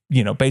would,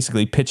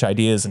 basically pitch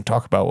ideas and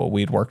talk about what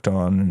we'd worked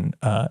on. And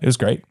it was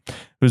great. It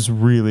was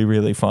really,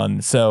 really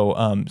fun.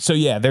 So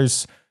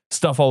there's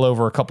stuff all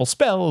over, a couple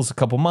spells, a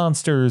couple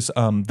monsters,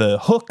 the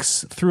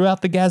hooks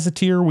throughout the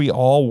Gazetteer we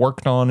all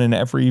worked on in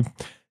every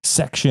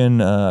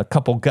section, a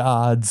couple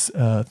gods,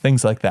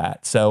 things like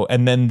that. So,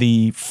 and then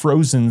the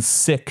Frozen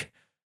Sick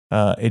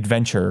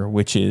adventure,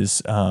 which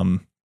is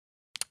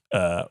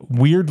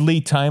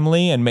weirdly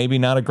timely and maybe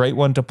not a great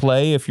one to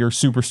play if you're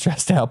super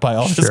stressed out by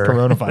all this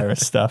coronavirus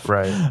stuff.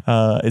 Right.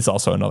 It's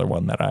also another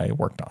one that I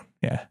worked on.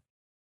 Yeah.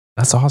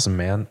 That's awesome,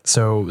 man.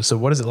 So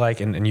what is it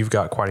like? And you've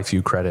got quite a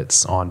few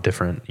credits on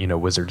different,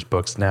 Wizards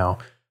books now,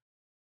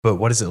 but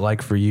what is it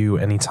like for you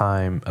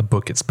anytime a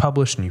book gets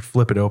published and you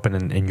flip it open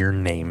and your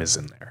name is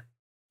in there?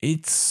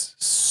 It's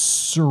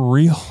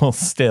surreal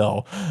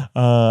still.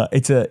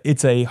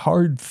 It's a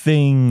hard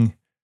thing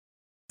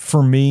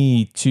for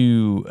me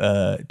to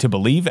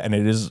believe, and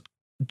it is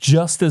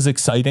just as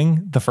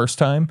exciting the first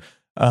time,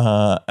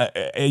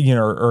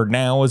 or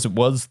now as it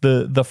was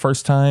the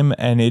first time,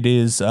 and it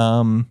is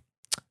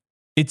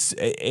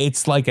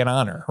it's like an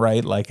honor,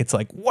 right? Like it's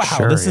like,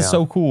 wow, this is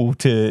so cool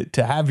to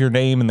have your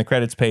name in the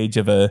credits page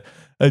of a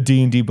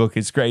D&D book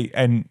is great,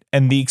 and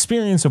the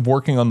experience of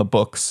working on the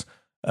books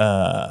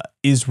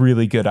is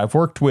really good. I've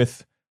worked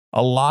with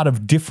a lot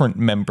of different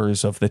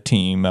members of the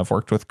team. I've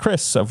worked with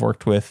Chris. I've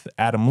worked with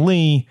Adam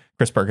Lee,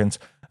 Chris Perkins.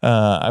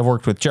 I've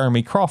worked with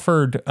Jeremy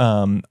Crawford.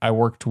 I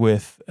worked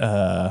with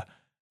Wesley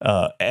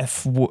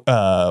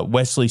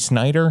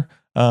Snyder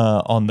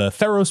on the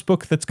Theros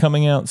book that's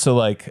coming out. So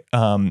like,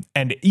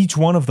 and each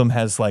one of them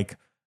has like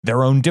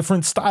their own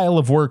different style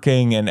of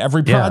working, and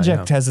every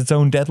project has its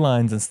own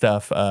deadlines and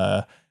stuff.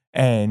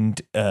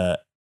 And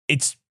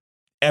it's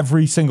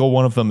every single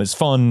one of them is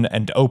fun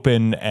and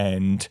open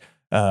and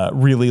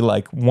really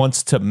like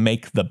wants to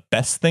make the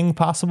best thing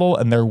possible,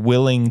 and they're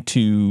willing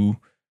to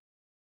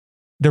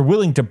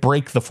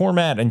break the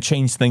format and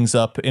change things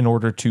up in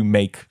order to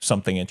make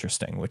something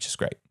interesting, which is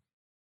great.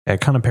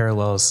 It kind of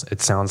parallels,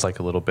 it sounds like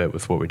a little bit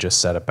with what we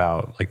just said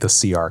about like the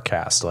CR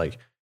cast. Like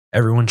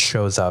everyone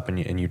shows up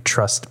and you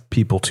trust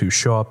people to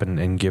show up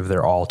and give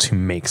their all to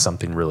make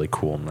something really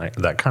cool. And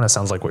that kind of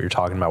sounds like what you're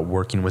talking about,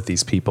 working with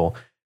these people,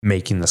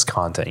 making this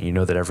content. You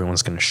know that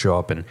everyone's going to show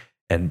up and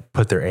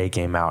put their A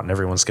game out, and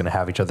everyone's going to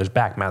have each other's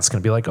back. Matt's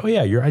going to be like, oh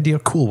yeah, your idea,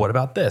 cool. What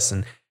about this?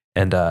 And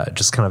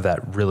just kind of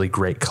that really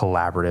great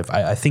collaborative.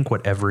 I think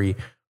what every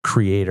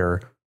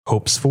creator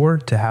hopes for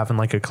to have in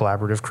like a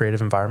collaborative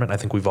creative environment. I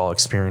think we've all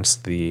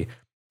experienced the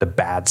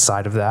bad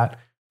side of that,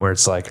 where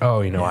it's like,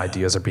 oh,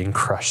 ideas are being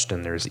crushed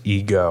and there's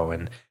ego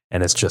and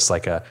it's just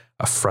like a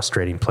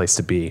frustrating place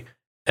to be.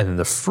 And then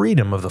the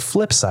freedom of the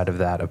flip side of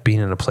that, of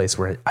being in a place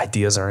where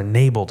ideas are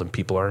enabled and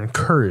people are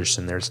encouraged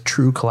and there's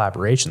true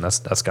collaboration,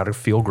 that's got to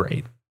feel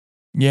great.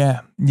 Yeah,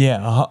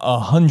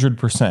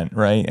 100%,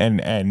 right?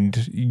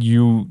 And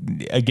you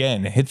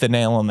again hit the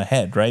nail on the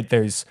head, right?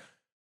 There's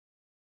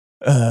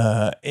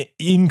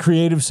in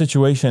creative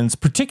situations,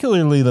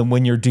 particularly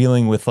when you're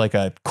dealing with like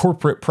a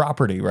corporate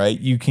property, right?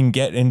 You can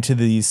get into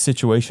these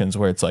situations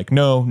where it's like,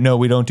 no,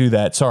 we don't do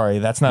that. Sorry,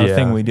 that's not a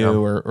thing we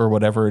do, or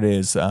whatever it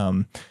is.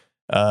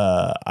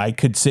 I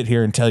could sit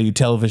here and tell you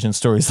television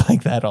stories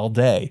like that all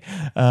day.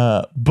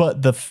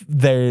 But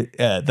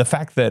the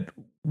fact that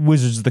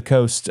Wizards of the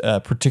Coast,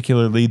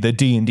 particularly the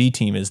D&D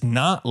team, is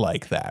not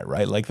like that,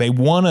 right? Like they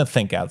want to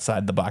think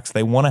outside the box.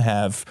 They want to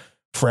have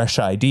fresh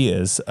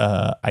ideas,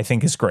 I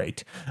think is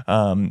great.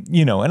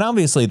 And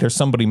obviously there's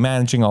somebody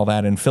managing all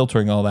that and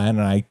filtering all that.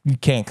 And I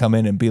can't come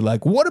in and be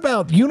like, what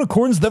about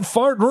unicorns that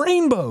fart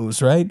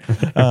rainbows? Right.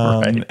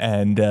 Right.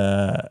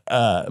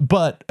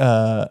 But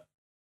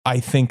I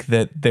think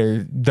that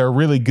they're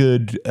really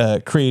good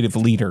creative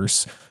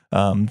leaders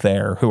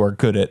there who are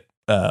good at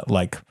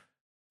like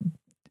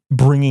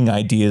bringing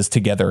ideas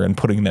together and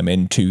putting them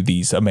into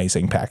these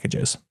amazing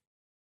packages.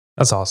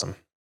 That's awesome.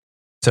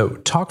 So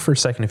talk for a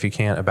second, if you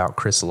can, about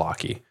Chris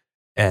Lockey.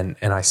 And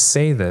I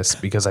say this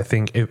because I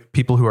think if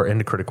people who are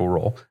into Critical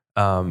Role,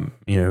 who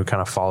kind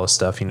of follow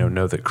stuff,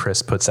 know that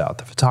Chris puts out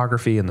the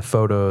photography and the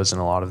photos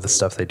and a lot of the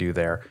stuff they do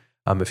there.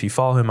 If you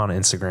follow him on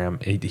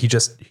Instagram,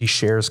 he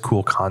shares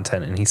cool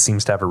content and he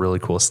seems to have a really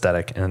cool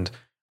aesthetic. And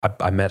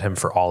I met him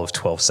for all of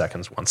 12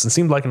 seconds once and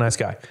seemed like a nice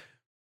guy.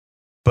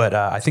 But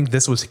I think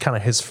this was kind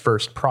of his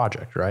first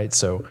project, right?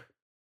 So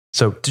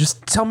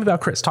just tell me about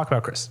Chris. Talk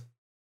about Chris.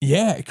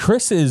 Yeah,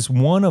 Chris is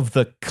one of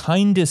the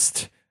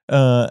kindest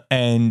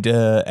and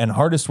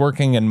hardest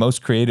working and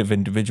most creative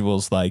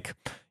individuals like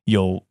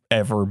you'll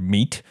ever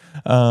meet.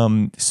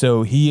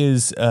 So he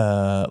is,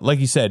 like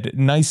you said,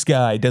 nice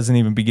guy. Doesn't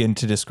even begin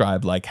to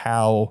describe like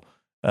how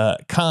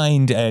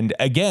kind, and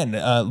again,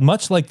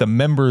 much like the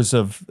members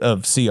of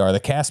CR, the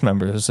cast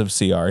members of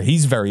CR,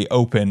 he's very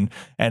open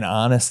and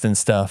honest and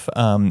stuff.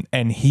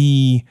 And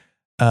he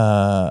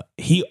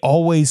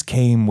always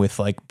came with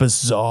like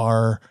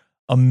bizarre,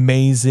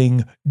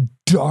 amazing,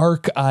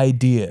 dark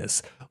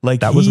ideas.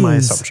 Like that was my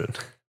assumption.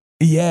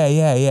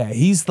 Yeah.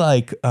 He's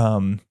like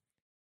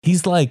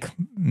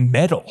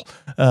metal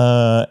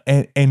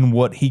and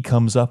what he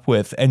comes up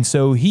with. And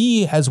so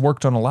he has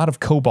worked on a lot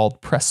of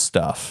Cobalt Press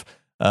stuff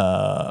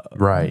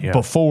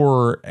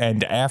before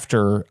and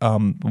after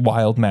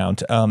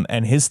Wildmount.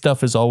 And his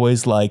stuff is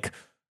always like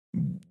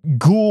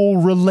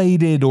ghoul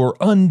related or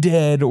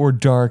undead or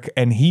dark.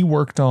 And he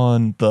worked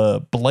on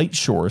the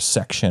Blightshore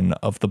section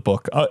of the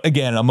book,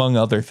 again, among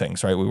other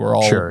things, right? We were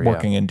all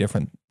working in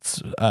different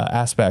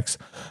aspects.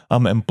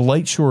 And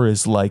Blightshore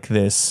is like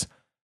this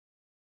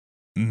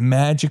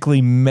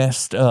magically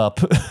messed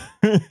up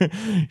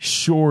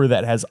shore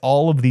that has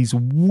all of these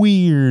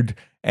weird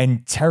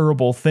and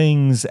terrible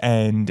things,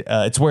 and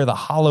it's where the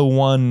Hollow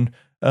One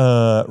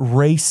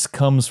race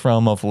comes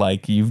from, of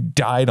like you've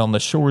died on the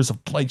shores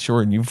of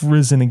Blightshore and you've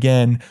risen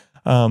again.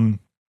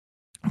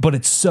 But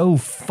it's so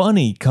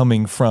funny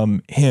coming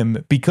from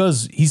him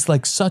because he's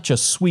like such a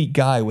sweet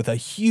guy with a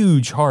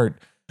huge heart.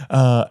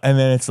 And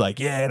then it's like,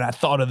 yeah, and I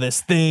thought of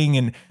this thing,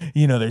 and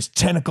there's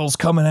tentacles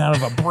coming out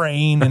of a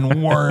brain,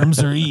 and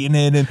worms are eating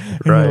it, and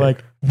you're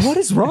like, what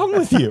is wrong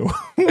with you?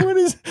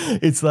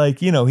 It's like,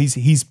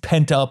 he's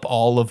pent up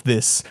all of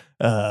this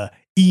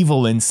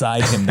evil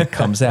inside him that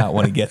comes out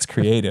when he gets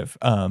creative.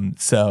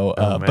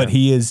 But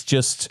he is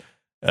just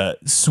a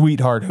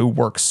sweetheart who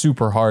works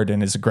super hard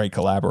and is a great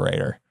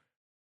collaborator.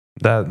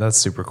 That's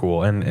super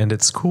cool, and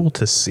it's cool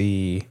to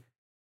see.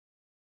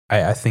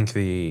 I think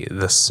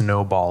the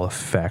snowball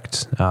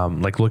effect,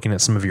 like looking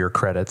at some of your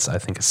credits, I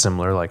think is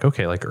similar. Like,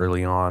 okay, like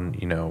early on,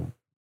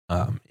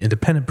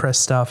 independent press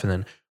stuff, and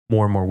then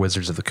more and more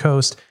Wizards of the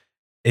Coast.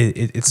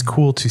 It's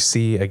cool to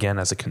see, again,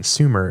 as a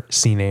consumer,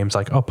 see names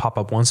like, pop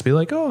up once, be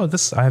like,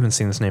 this, I haven't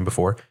seen this name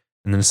before.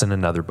 And then it's in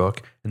another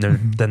book, and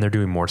then they're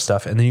doing more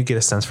stuff. And then you get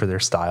a sense for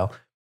their style.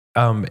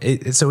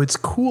 So it's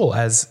cool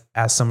as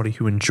somebody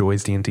who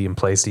enjoys D&D and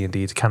plays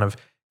D&D to kind of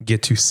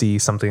get to see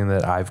something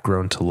that I've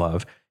grown to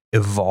love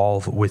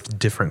evolve with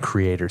different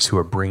creators who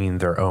are bringing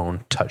their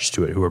own touch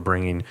to it, who are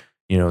bringing,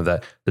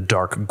 the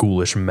dark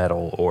ghoulish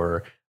metal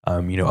or,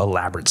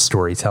 elaborate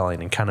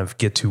storytelling, and kind of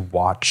get to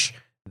watch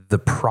the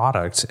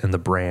product and the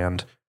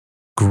brand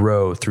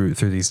grow through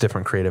these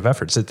different creative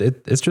efforts.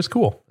 It's just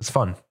cool. It's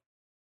fun.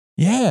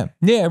 Yeah,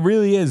 it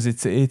really is.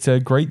 It's a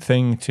great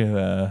thing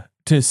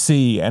to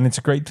see, and it's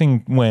a great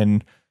thing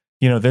when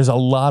there's a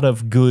lot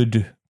of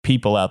good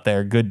people out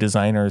there, good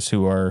designers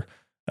who are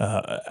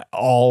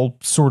all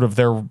sort of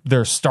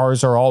their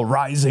stars are all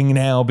rising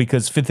now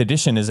because 5th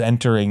edition is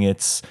entering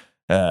its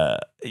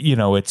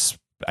its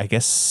I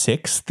guess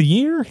 6th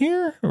year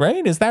here,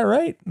 right? Is that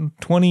right?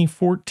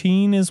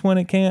 2014 is when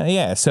it came.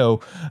 Yeah. So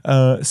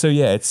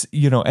yeah, it's,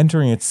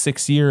 entering its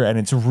 6th year and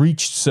it's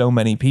reached so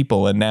many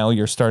people. And now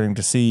you're starting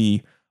to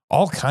see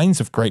all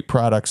kinds of great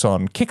products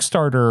on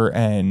Kickstarter.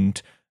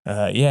 And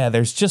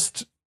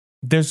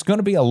there's going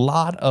to be a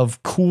lot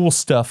of cool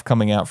stuff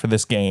coming out for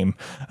this game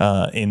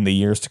in the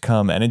years to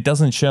come. And it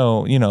doesn't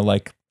show,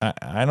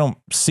 I don't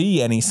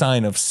see any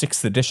sign of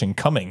 6th edition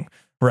coming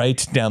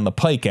right down the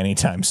pike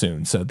anytime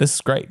soon. So this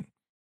is great.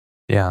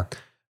 Yeah.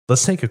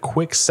 Let's take a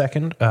quick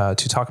second to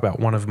talk about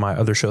one of my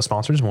other show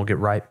sponsors, and we'll get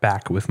right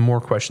back with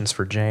more questions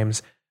for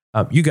James.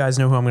 You guys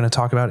know who I'm going to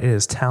talk about. It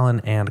is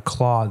Talon and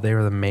Claw. They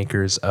are the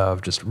makers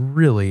of just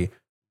really,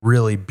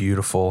 really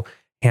beautiful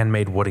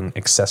handmade wooding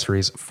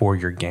accessories for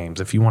your games.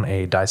 If you want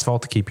a dice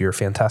vault to keep your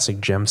fantastic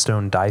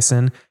gemstone dice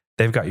in,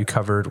 they've got you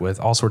covered with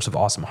all sorts of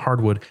awesome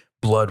hardwood,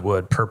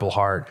 bloodwood, purple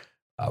heart,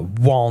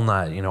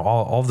 walnut,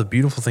 all the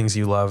beautiful things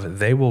you love.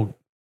 They will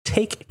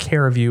take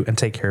care of you and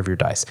take care of your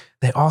dice.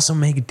 They also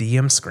make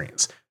DM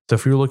screens. So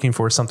if you're looking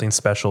for something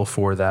special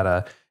for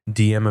that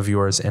DM of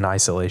yours in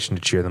isolation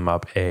to cheer them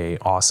up, a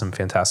awesome,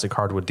 fantastic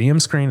hardwood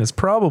DM screen is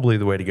probably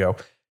the way to go.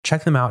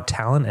 Check them out,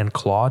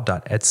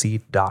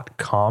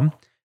 talonandclaw.etsy.com.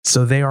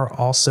 So they are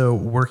also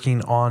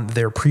working on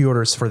their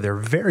pre-orders for their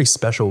very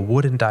special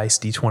wooden dice,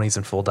 D20s,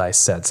 and full dice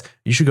sets.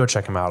 You should go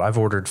check them out. I've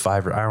ordered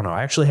 5, I don't know.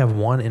 I actually have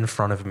one in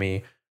front of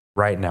me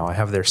right now. I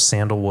have their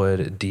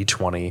sandalwood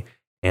D20,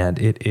 and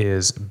it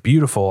is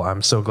beautiful.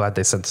 I'm so glad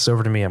they sent this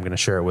over to me. I'm going to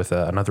share it with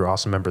another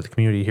awesome member of the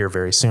community here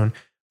very soon.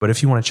 But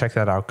if you want to check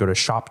that out, go to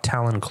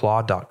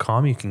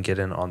shoptalonclaw.com. You can get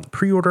in on the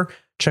pre-order,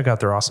 check out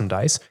their awesome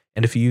dice.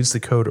 And if you use the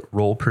code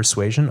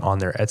ROLLPERSUASION on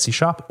their Etsy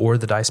shop or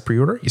the dice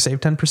pre-order, you save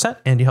 10%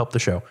 and you help the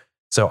show.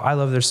 So I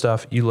love their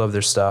stuff, you love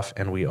their stuff,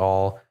 and we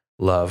all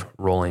love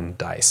rolling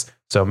dice.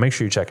 So make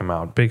sure you check them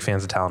out. Big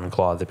fans of Talon and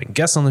Claw. They've been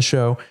guests on the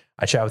show.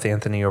 I chat with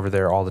Anthony over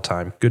there all the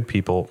time. Good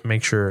people.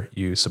 Make sure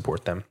you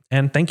support them.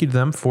 And thank you to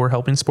them for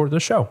helping support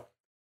the show.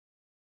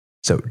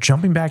 So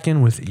jumping back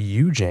in with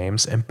you,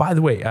 James. And by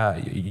the way,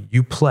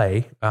 you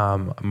play.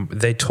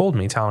 They told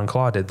me, Talon and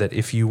Claw did, that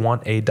if you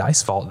want a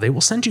dice vault, they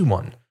will send you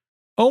one.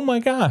 Oh my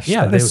gosh.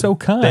 Yeah, that is so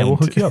kind. They will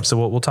hook you up.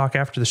 So we'll talk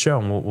after the show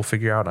and we'll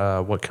figure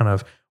out what kind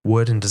of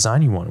wood and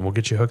design you want. And we'll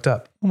get you hooked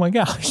up. Oh my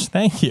gosh.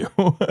 Thank you.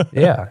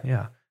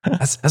 Yeah.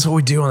 That's what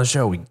we do on the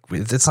show.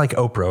 It's like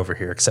Oprah over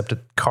here, except at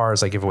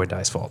cars I give away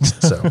dice vaults.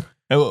 So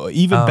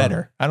even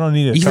better. I don't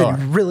need a car.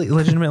 Really,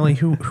 legitimately,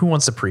 who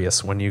wants a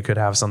Prius when you could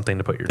have something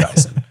to put your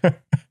dice in?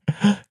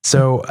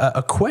 So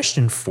a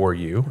question for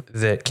you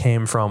that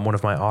came from one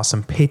of my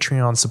awesome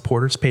Patreon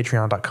supporters,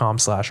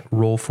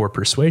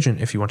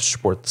 patreon.com/roll4persuasion. If you want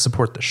to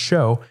support the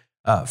show,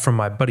 from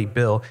my buddy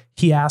Bill,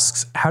 he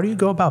asks, how do you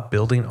go about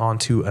building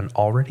onto an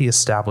already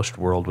established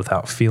world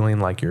without feeling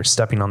like you're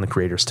stepping on the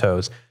creator's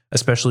toes,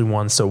 especially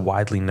one so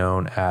widely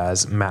known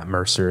as Matt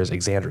Mercer's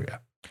Exandria?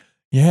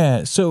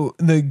 Yeah. So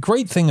the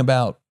great thing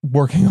about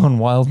working on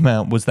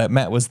Wildemount was that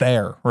Matt was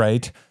there,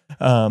 right?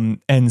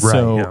 And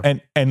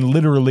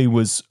literally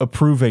was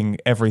approving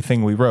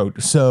everything we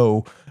wrote.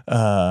 So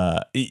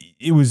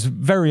it was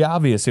very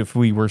obvious if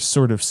we were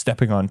sort of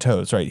stepping on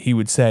toes, right? He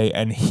would say,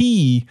 and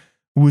he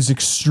was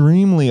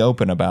extremely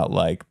open about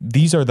like,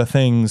 these are the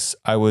things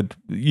I would,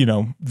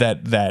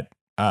 that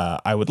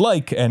I would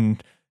like.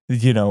 And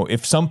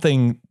if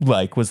something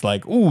like was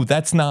like, ooh,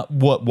 that's not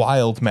what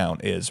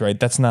Wildemount is, right?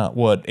 That's not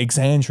what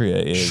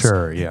Exandria is.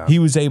 Sure, yeah. He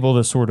was able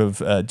to sort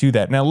of do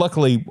that. Now,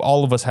 luckily,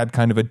 all of us had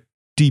kind of a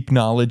deep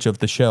knowledge of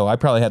the show. I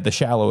probably had the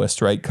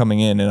shallowest, right, coming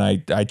in,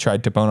 and I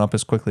tried to bone up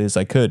as quickly as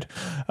I could.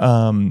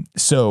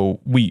 So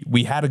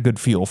we had a good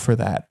feel for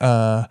that.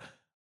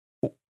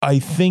 I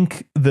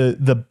think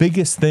the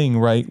biggest thing,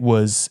 right,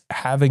 was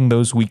having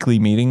those weekly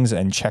meetings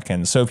and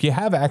check-ins. So if you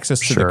have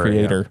access to the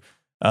creator,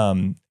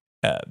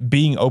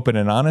 being open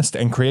and honest,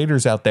 and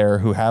creators out there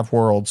who have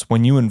worlds,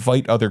 when you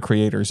invite other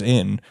creators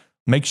in,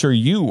 make sure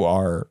you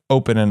are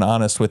open and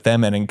honest with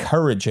them and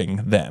encouraging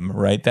them,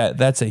 right?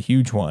 That's a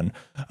huge one.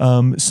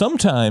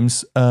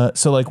 Sometimes,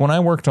 so like when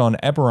I worked on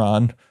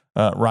Eberron,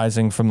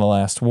 Rising from the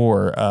Last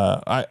War,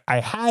 I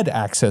had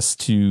access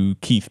to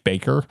Keith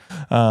Baker,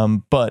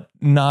 but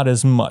not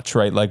as much,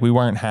 right? Like we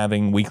weren't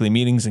having weekly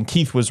meetings, and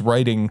Keith was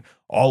writing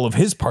all of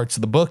his parts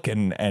of the book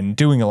and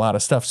doing a lot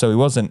of stuff. So he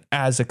wasn't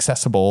as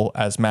accessible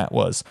as Matt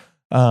was.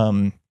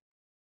 And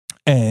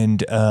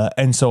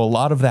so a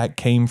lot of that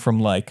came from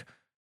like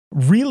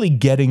really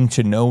getting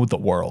to know the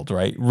world,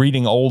 right?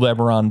 Reading old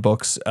Eberron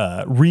books,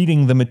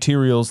 reading the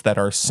materials that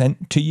are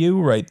sent to you,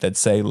 right? That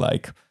say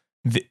like,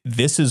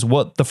 this is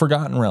what the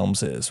Forgotten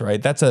Realms is,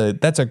 right? That's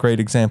a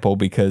great example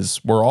because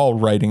we're all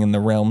writing in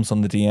the realms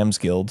on the DMs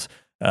Guild.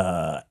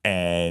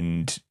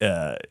 And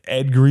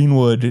Ed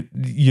Greenwood,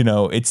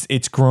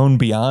 it's grown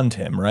beyond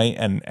him, right?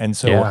 And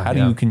so how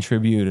do you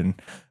contribute?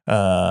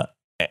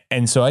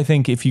 And so I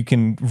think if you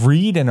can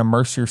read and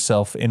immerse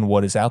yourself in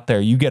what is out there,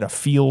 you get a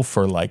feel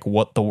for like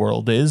what the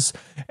world is,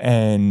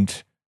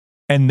 and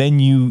and then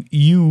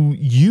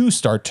you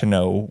start to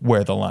know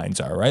where the lines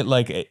are, right?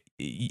 Like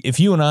if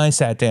you and I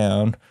sat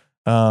down,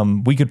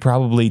 we could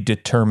probably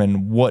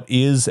determine what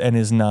is and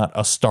is not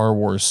a Star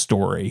Wars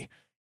story,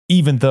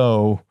 even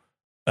though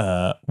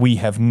we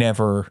have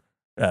never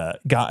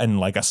gotten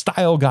like a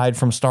style guide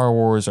from Star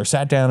Wars or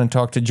sat down and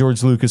talked to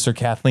George Lucas or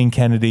Kathleen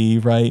Kennedy,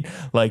 right?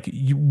 Like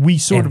we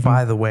sort of.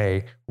 By the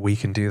way, we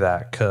can do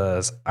that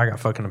because I got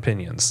fucking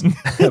opinions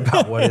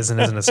about what is and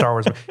isn't a Star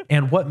Wars movie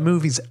and what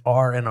movies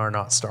are and are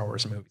not Star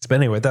Wars movies. But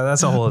anyway,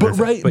 that's a whole other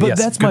thing. Right, but yes,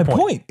 that's my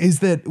point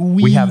is that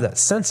we have that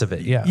sense of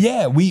it. Yeah.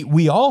 Yeah.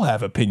 We all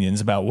have opinions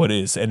about what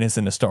is and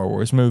isn't a Star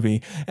Wars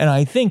movie. And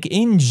I think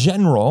in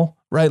general,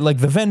 right, like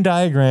the Venn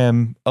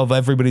diagram of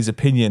everybody's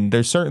opinion,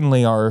 there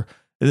certainly are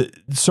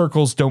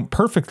circles don't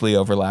perfectly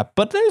overlap,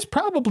 but there's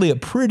probably a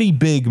pretty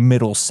big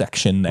middle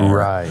section there.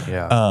 Right.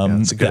 Yeah.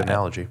 That's a good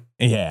analogy.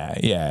 Yeah.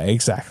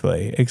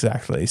 Exactly.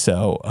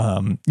 So,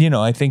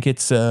 I think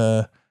it's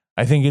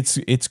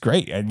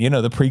great. And,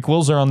 the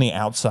prequels are on the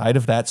outside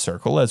of that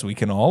circle, as we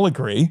can all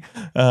agree.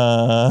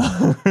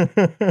 I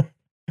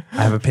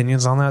have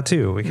opinions on that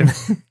too. We can.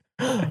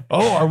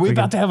 Are we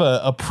about to have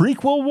a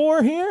prequel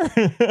war here?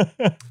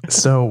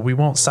 So we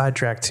won't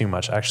sidetrack too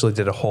much. I actually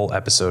did a whole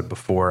episode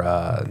before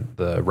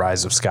the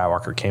Rise of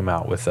Skywalker came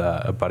out with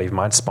a buddy of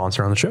mine,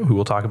 sponsor on the show, who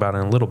we'll talk about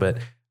in a little bit,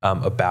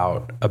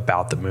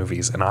 about the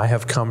movies. And I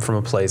have come from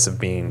a place of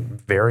being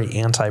very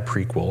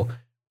anti-prequel,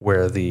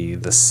 where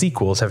the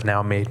sequels have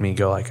now made me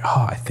go like,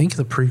 I think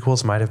the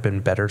prequels might have been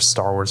better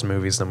Star Wars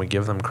movies than we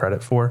give them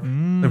credit for. Let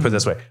me put it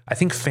this way. I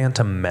think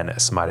Phantom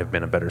Menace might have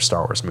been a better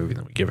Star Wars movie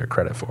than we give it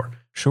credit for.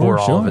 For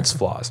all of its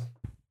flaws.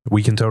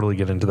 We can totally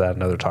get into that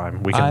another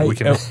time. We can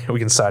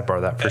sidebar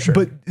that for sure.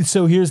 But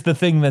so here's the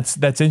thing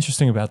that's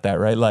interesting about that,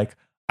 right? Like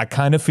I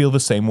kind of feel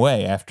the same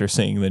way after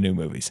seeing the new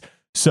movies.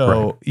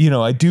 So, right.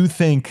 I do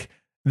think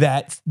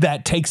that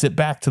takes it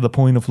back to the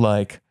point of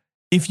like,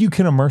 if you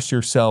can immerse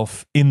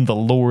yourself in the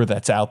lore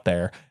that's out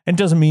there, and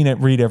doesn't mean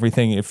read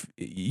everything. If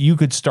you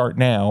could start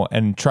now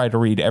and try to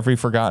read every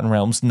Forgotten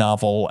Realms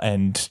novel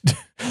and,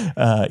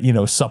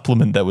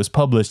 supplement that was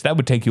published, that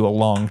would take you a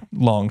long,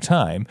 long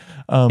time.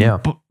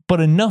 But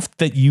enough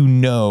that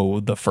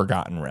the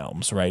Forgotten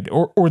Realms, right?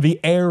 Or the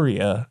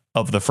area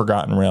of the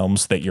Forgotten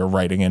Realms that you're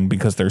writing in,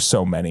 because there's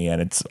so many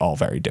and it's all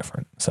very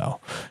different.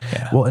 So,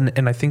 yeah. Well,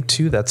 and I think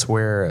too, that's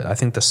where I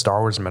think the Star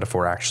Wars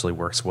metaphor actually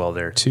works well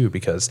there too,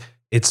 because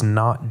it's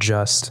not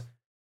just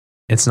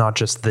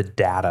the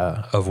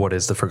data of what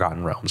is the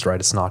Forgotten Realms, right?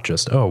 It's not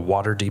just,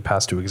 Waterdeep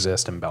has to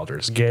exist and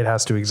Baldur's Gate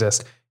has to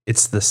exist.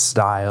 It's the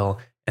style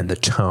and the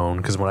tone.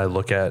 Because when I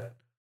look at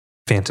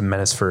Phantom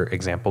Menace, for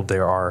example,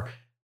 there are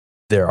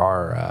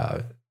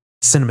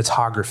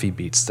cinematography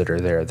beats that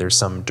are there. There's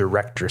some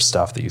director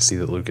stuff that you see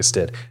that Lucas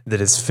did that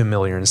is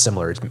familiar and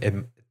similar.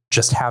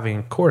 Just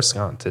having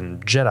Coruscant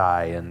and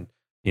Jedi and,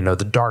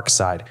 the dark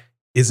side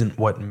isn't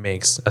what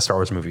makes a Star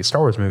Wars movie a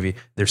Star Wars movie.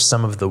 There's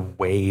some of the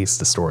ways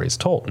the story is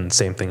told, and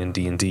same thing in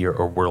D&D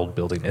or world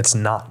building. It's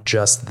not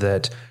just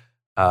that,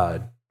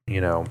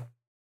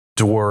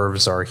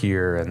 dwarves are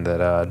here and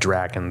that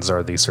dragons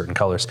are these certain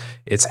colors.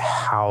 It's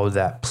how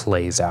that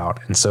plays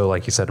out. And so,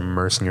 like you said,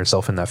 immersing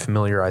yourself in that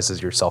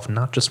familiarizes yourself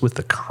not just with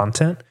the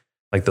content,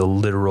 like the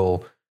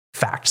literal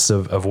facts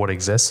of what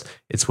exists.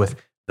 It's with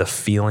the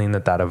feeling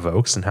that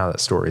evokes and how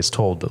that story is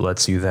told that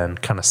lets you then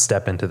kind of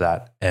step into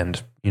that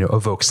and,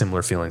 evoke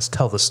similar feelings,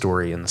 tell the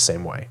story in the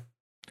same way.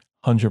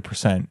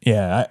 100%.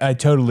 Yeah, I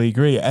totally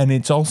agree. And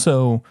it's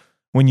also,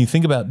 when you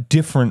think about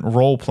different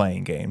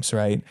role-playing games,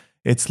 right?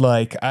 It's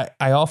like,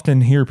 I often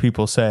hear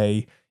people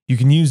say, you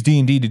can use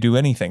D&D to do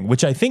anything,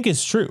 which I think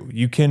is true.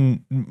 You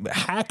can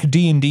hack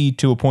D&D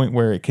to a point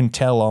where it can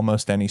tell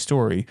almost any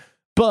story.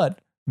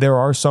 But there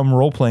are some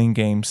role-playing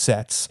game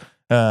sets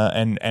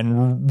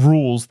and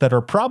rules that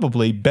are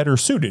probably better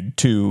suited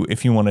to,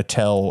 if you want to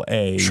tell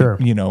a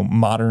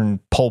modern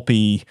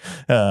pulpy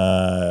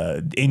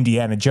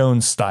Indiana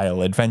Jones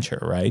style adventure,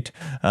 right?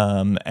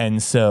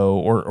 And so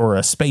or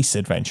a space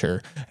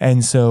adventure.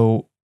 And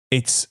so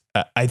it's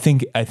I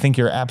think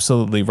you're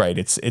absolutely right.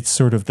 It's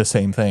sort of the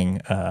same thing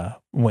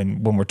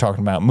when we're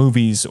talking about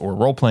movies or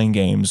role-playing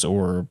games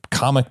or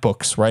comic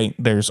books, right?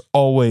 There's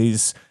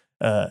always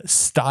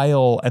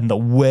style and the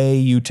way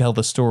you tell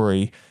the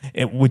story,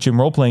 which in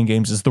role-playing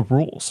games is the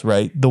rules,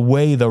 right? The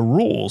way the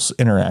rules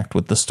interact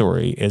with the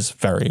story is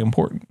very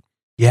important.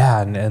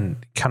 Yeah,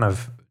 and kind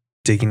of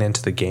digging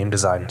into the game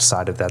design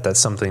side of that,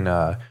 that's something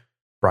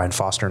Brian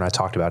Foster and I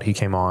talked about. He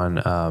came on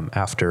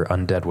after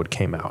Undeadwood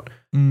came out.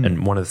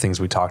 And one of the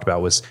things we talked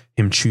about was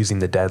him choosing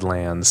the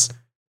Deadlands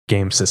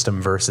game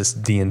system versus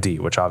D&D,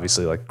 which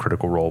obviously like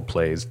Critical Role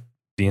plays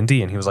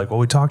D&D. And he was like, well,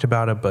 we talked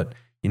about it, but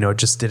it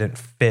just didn't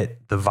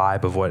fit the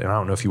vibe of what, and I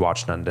don't know if you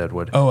watched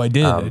Undeadwood. Oh, I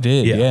did.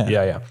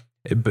 Yeah.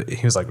 But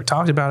he was like, we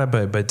talked about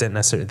it, but didn't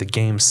necessarily, the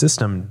game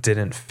system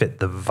didn't fit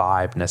the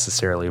vibe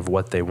necessarily of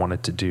what they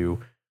wanted to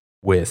do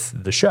with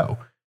the show.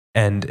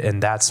 And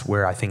that's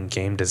where I think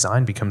game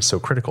design becomes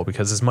so critical,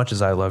 because as much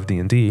as I love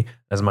D&D,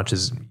 as much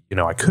as,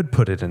 I could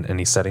put it in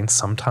any setting,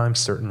 sometimes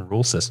certain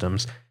rule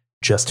systems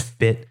just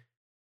fit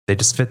they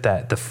just fit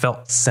the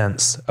felt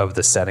sense of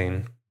the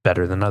setting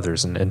better than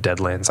others. And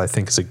Deadlands, I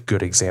think, is a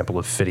good example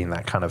of fitting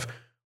that kind of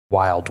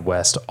Wild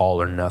West,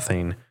 all or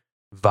nothing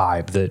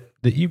vibe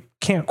that you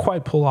can't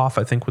quite pull off,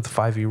 I think, with the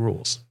 5e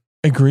rules.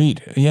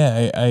 Agreed.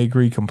 Yeah, I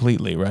agree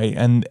completely. Right.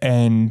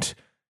 And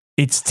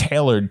it's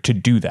tailored to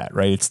do that,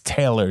 right? It's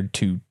tailored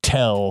to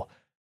tell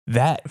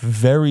that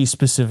very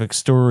specific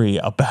story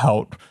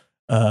about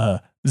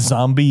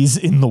zombies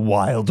in the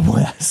Wild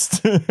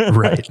West.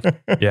 Right.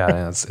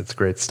 Yeah, it's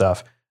great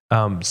stuff.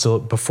 So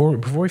before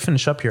we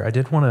finish up here, I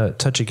did want to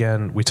touch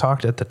again. We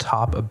talked at the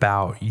top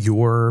about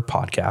your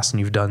podcast, and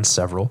you've done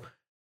several.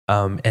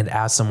 And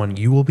as someone,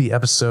 you will be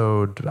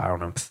episode, I don't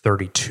know,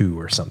 32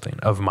 or something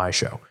of my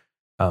show.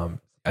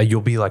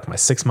 You'll be like my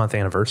 6-month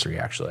anniversary,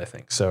 actually, I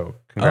think. So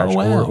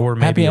congratulations. Oh, wow. Or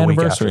maybe Happy a week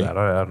anniversary. after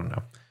that. I don't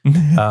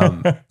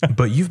know.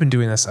 But you've been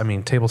doing this. I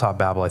mean, Tabletop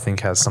Babble, I think,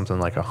 has something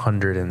like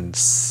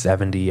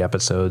 170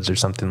 episodes or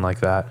something like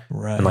that.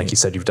 Right. And like you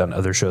said, you've done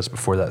other shows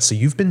before that. So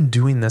you've been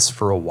doing this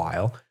for a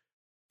while.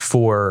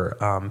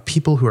 For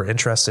people who are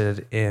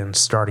interested in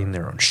starting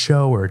their own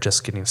show or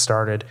just getting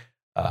started,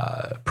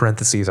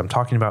 parentheses, I'm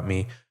talking about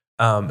me.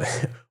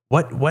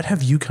 What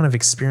have you kind of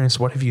experienced?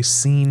 What have you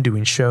seen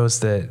doing shows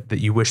that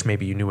you wish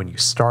maybe you knew when you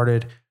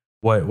started?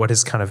 What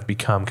has kind of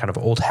become kind of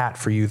old hat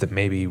for you that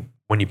maybe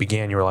when you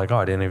began, you were like, oh,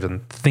 I didn't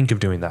even think of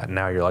doing that. And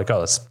now you're like,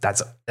 oh,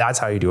 that's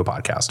how you do a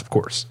podcast, of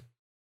course.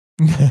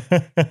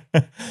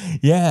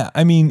 Yeah.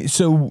 I mean,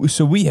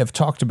 so we have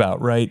talked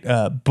about, right,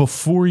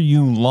 before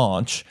you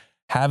launch,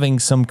 having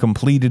some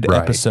completed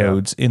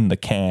episodes in the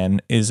can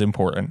is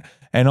important.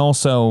 And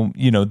also,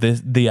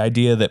 the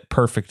idea that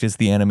perfect is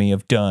the enemy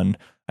of done,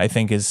 I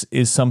think is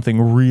something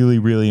really,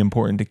 really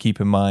important to keep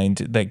in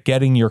mind, that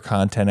getting your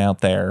content out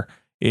there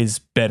is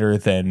better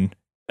than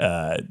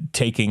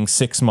taking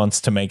 6 months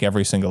to make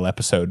every single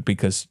episode,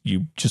 because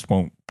you just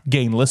won't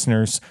gain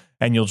listeners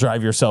and you'll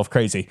drive yourself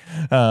crazy.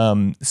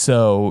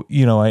 So,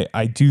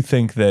 I do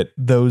think that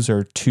those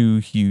are two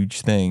huge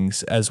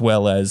things, as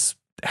well as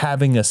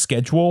having a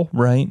schedule,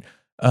 right?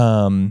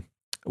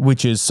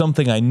 Which is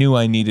something I knew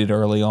I needed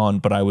early on,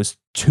 but I was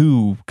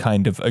too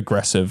kind of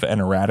aggressive and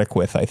erratic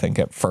with, I think,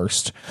 at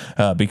first,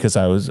 because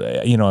I was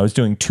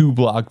doing 2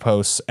 blog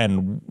posts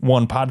and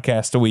 1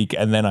 podcast a week.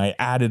 And then I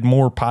added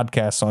more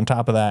podcasts on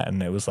top of that.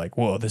 And it was like,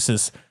 whoa,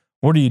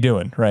 what are you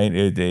doing? Right.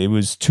 It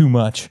was too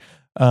much.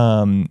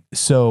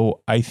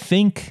 So I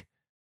think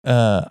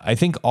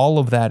all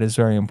of that is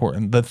very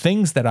important. The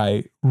things that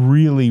I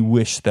really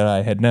wish that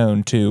I had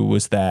known too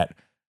was that,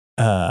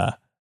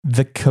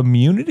 the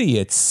community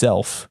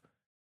itself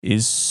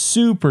is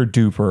super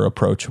duper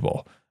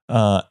approachable.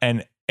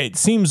 And it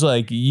seems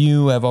like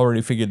you have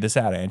already figured this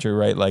out, Andrew,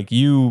 right? Like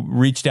you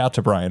reached out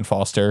to Brian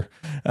Foster,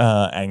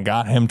 and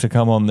got him to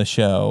come on the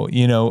show.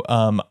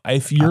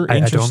 If you're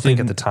interested, I don't think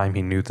at the time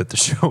he knew that the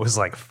show was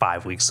like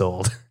 5 weeks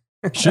old.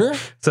 Sure.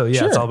 So yeah,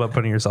 sure. It's all about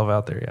putting yourself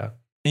out there. Yeah.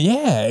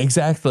 Yeah,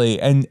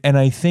 exactly. And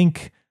I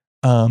think,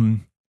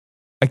 I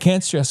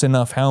can't stress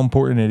enough how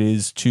important it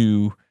is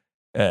to,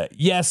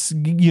 yes,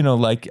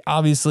 like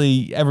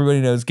obviously everybody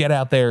knows, get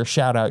out there,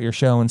 shout out your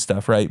show and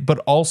stuff, right? But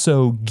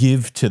also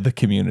give to the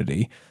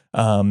community.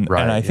 And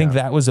I think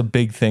that was a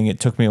big thing.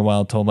 It took me a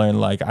while to learn.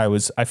 Like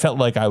I felt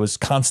like I was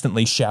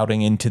constantly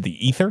shouting into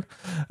the ether,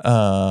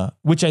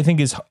 which I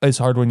think is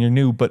hard when you're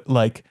new, but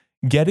like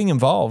getting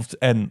involved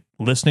and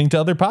listening to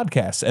other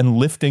podcasts and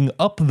lifting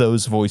up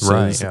those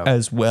voices,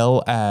 as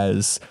well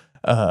as,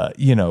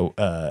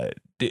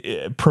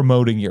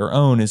 promoting your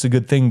own is a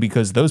good thing,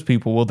 because those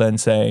people will then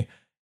say,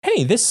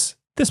 hey, this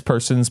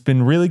person's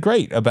been really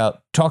great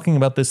about talking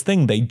about this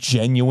thing they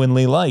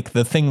genuinely like,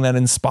 the thing that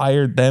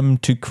inspired them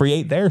to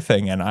create their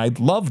thing. And I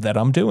love that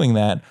I'm doing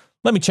that.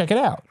 Let me check it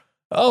out.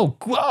 Oh,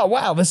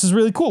 wow, this is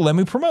really cool. Let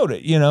me promote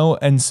it,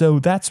 And so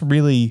that's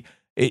really,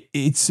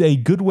 it's a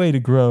good way to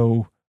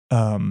grow.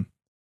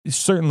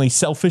 Certainly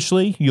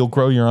selfishly, you'll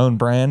grow your own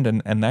brand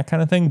and that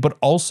kind of thing. But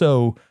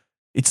also,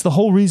 it's the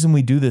whole reason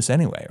we do this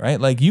anyway,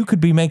 right? Like you could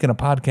be making a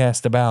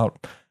podcast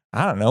about,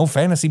 I don't know,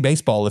 fantasy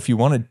baseball if you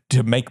wanted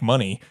to make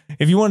money.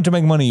 If you wanted to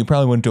make money, you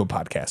probably wouldn't do a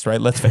podcast,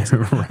 right? Let's face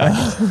it.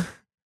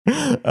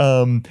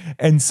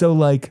 And so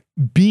like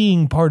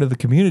being part of the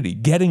community,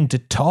 getting to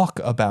talk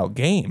about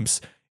games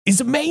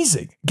is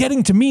amazing.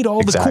 Getting to meet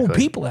all the cool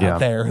people out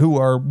there who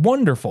are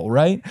wonderful,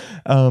 right?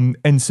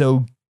 And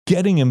so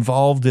getting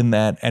involved in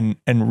that and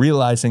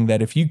realizing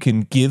that if you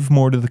can give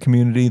more to the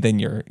community than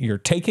you're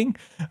taking,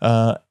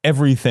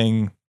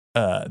 everything,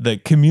 the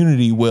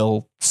community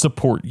will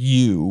support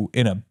you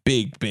in a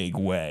big, big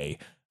way,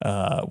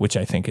 which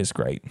I think is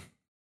great.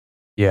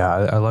 Yeah,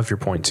 I love your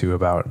point too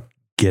about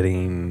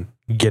getting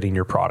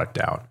your product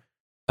out.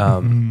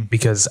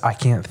 Because I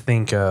can't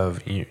think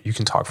of, you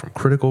can talk from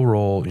Critical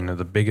Role,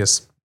 the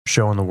biggest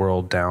show in the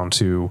world, down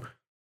to,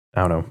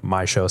 I don't know,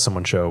 my show,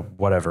 someone's show,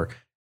 whatever.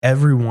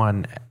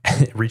 Everyone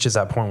reaches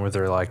that point where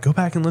they're like, go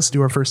back and listen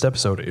to our first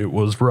episode. It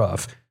was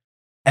rough.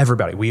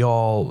 Everybody, we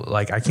all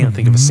like, I can't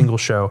think of a single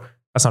show.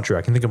 That's not true.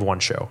 I can think of one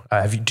show.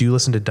 Do you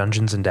listen to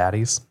Dungeons and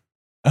Daddies?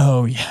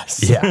 Oh,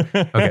 yes. Yeah.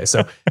 Okay.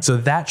 So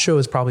that show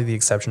is probably the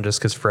exception just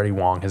because Freddie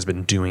Wong has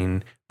been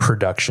doing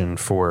production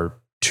for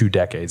 2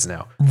 decades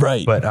now.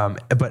 Right.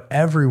 But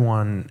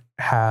everyone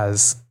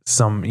has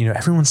some,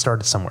 everyone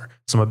started somewhere.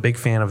 So I'm a big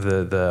fan of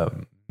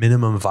the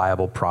minimum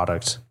viable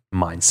product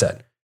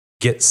mindset.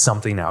 Get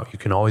something out. You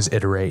can always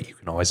iterate. You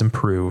can always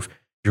improve.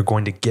 You're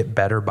going to get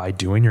better by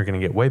doing. You're going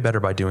to get way better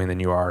by doing than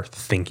you are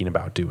thinking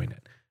about doing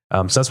it.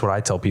 So that's what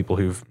I tell people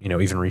who've,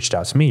 even reached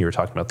out to me. You were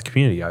talking about the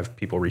community. I have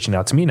people reaching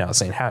out to me now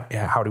saying,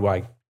 how do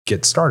I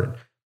get started?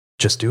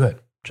 Just do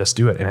it. Just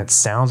do it. And it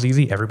sounds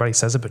easy. Everybody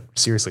says it, but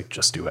seriously,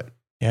 just do it.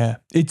 Yeah,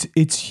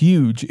 it's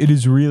huge. It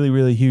is really,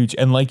 really huge.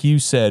 And like you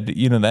said,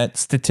 that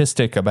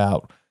statistic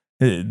about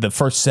the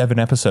first 7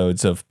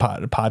 episodes of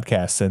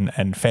podcasts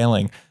and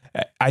failing,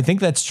 I think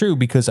that's true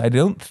because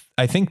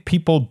I think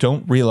people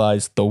don't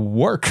realize the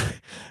work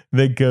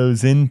that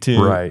goes into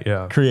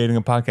creating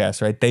a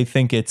podcast, right? They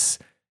think it's,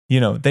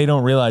 they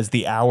don't realize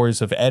the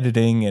hours of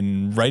editing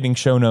and writing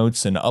show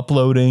notes and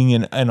uploading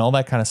and all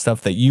that kind of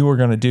stuff that you are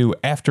going to do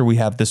after we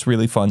have this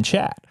really fun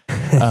chat.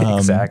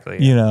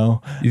 Exactly.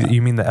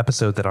 You mean the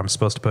episode that I'm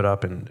supposed to put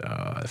up in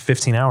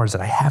 15 hours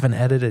that I haven't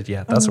edited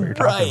yet? That's what you're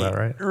talking about,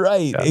 right?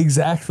 Right. Yeah.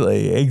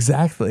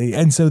 Exactly.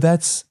 And so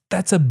that's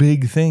a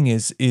big thing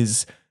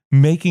is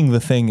making the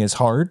thing is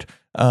hard.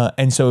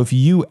 And so if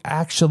you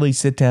actually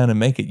sit down and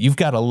make it, you've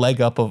got a leg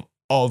up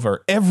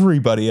over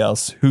everybody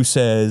else who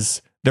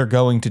says they're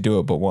going to do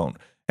it but won't.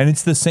 And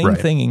it's the same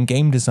thing in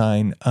game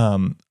design.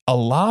 A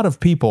lot of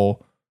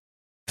people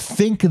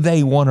think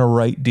they want to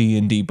write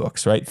D&D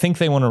books, right? Think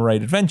they want to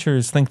write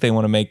adventures, think they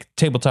want to make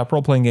tabletop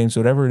role-playing games,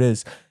 whatever it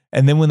is.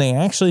 And then when they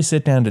actually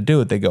sit down to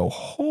do it, they go,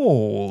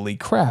 holy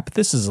crap,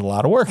 this is a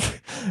lot of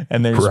work.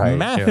 And there's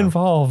math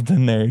involved,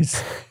 and there's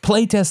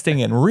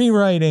playtesting and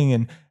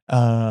rewriting.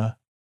 And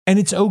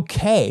it's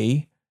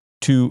okay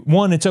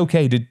it's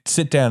okay to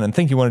sit down and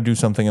think you want to do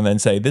something and then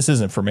say, this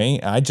isn't for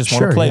me. I just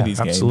want to play these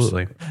games.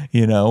 Absolutely.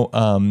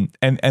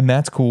 And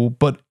that's cool.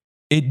 But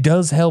it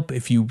does help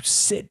if you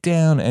sit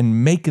down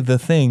and make the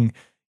thing.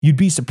 You'd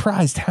be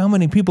surprised how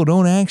many people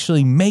don't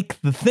actually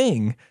make the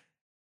thing.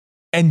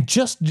 And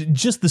just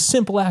the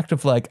simple act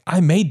of like,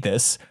 I made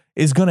this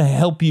is going to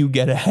help you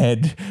get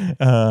ahead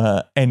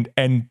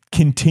and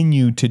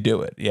continue to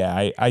do it.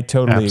 Yeah, I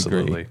totally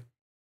agree.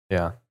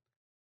 Yeah.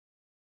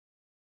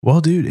 Well,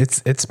 dude,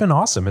 it's been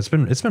awesome. It's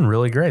been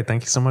really great.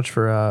 Thank you so much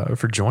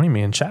for joining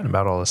me and chatting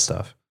about all this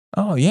stuff.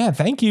 Oh, yeah.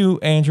 Thank you,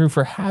 Andrew,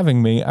 for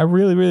having me. I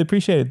really, really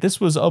appreciate it.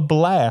 This was a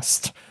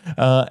blast.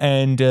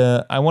 And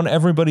I want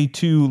everybody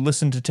to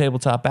listen to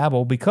Tabletop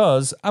Babble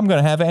because I'm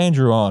going to have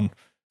Andrew on.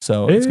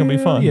 So it's going to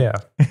be fun. Yeah,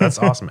 that's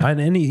awesome.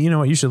 And you know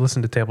what? You should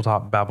listen to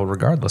Tabletop Babble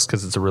regardless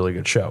because it's a really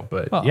good show.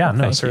 But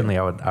certainly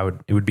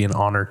it would be an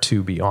honor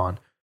to be on.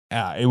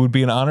 It would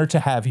be an honor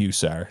to have you,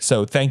 sir.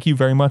 So thank you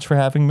very much for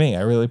having me.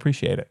 I really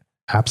appreciate it.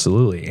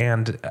 Absolutely.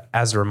 And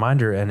as a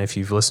reminder, and if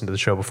you've listened to the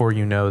show before,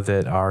 you know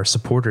that our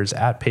supporters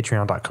at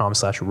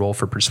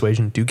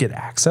patreon.com/rollforpersuasion do get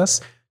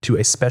access to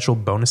a special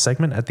bonus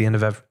segment at the end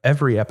of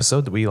every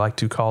episode that we like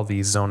to call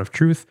the Zone of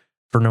Truth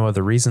for no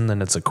other reason than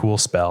it's a cool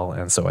spell.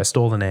 And so I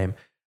stole the name,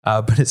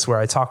 but it's where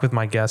I talk with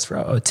my guests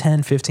for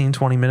 10, 15,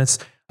 20 minutes,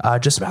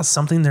 just about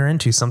something they're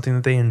into, something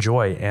that they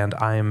enjoy. And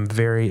I am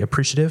very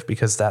appreciative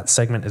because that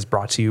segment is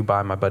brought to you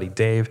by my buddy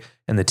Dave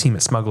and the team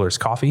at Smuggler's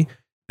Coffee.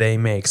 They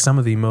make some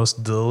of the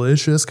most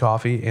delicious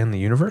coffee in the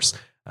universe.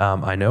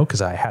 I know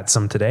because I had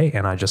some today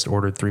and I just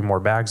ordered 3 more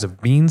bags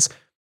of beans.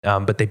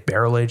 But they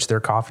barrel age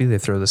their coffee. They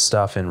throw this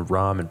stuff in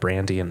rum and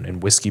brandy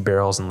and whiskey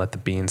barrels and let the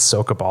beans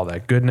soak up all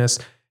that goodness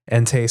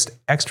and taste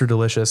extra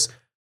delicious.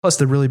 Plus,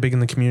 they're really big in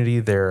the community.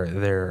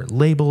 Their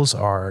labels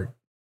are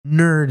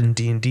nerd and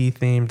D&D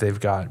themed. They've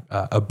got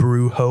a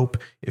Brew Hope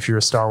if you're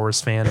a Star Wars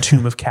fan.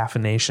 Tomb of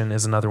Caffeination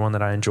is another one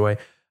that I enjoy.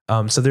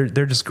 So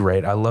they're just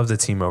great. I love the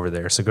team over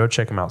there. So go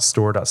check them out,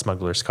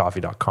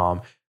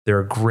 store.smugglerscoffee.com. They're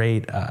a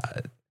great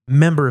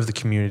member of the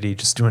community,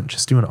 just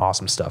doing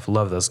awesome stuff.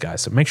 Love those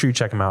guys. So make sure you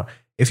check them out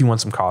if you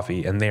want some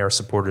coffee, and they are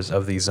supporters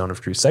of the Zone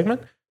of Truth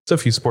segment. So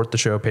if you support the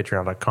show,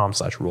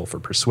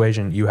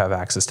 patreon.com/rollforpersuasion, you have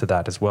access to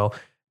that as well.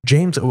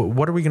 James,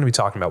 what are we going to be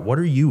talking about? What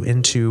are you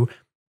into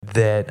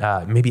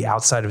that maybe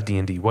outside of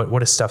D&D?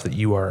 What is stuff that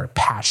you are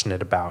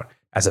passionate about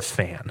as a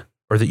fan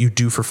or that you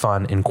do for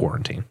fun in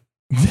quarantine?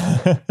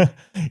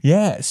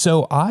 Yeah,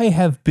 so I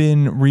have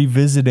been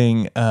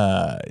revisiting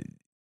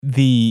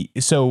the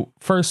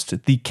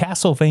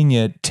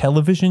Castlevania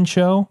television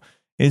show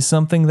is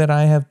something that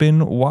I have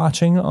been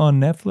watching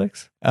on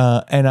Netflix.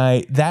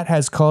 And that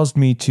has caused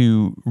me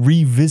to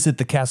revisit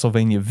the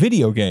Castlevania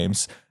video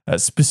games.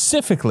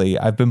 Specifically,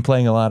 I've been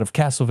playing a lot of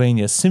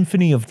Castlevania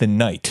Symphony of the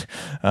Night.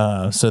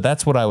 So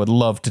that's what I would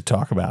love to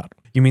talk about.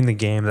 You mean the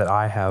game that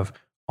I have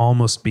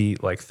almost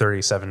beat like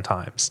 37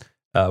 times?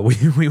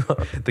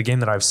 The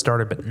game that I've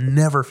started but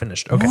never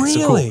finished. Okay, really?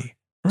 So cool.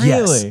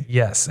 Really?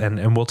 Yes.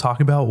 And we'll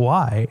talk about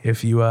why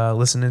if you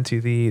listen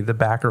into the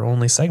backer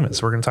only segment.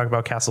 So we're going to talk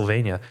about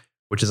Castlevania,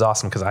 which is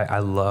awesome because I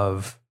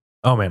love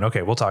Oh man,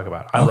 okay, we'll talk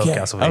about it. I love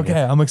Castlevania.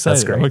 Okay, I'm excited.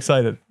 That's great. I'm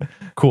excited.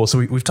 Cool. So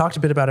we've talked a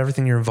bit about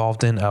everything you're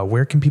involved in.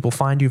 Where can people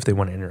find you if they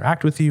want to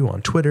interact with you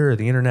on Twitter or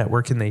the internet?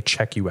 Where can they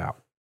check you out?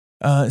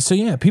 So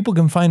yeah, people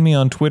can find me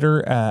on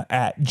Twitter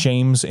at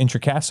James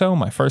Introcaso,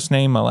 my first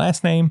name, my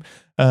last name,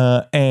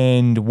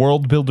 and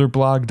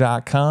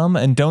worldbuilderblog.com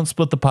and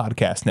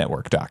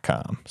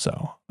don'tsplitthepodcastnetwork.com.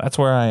 So that's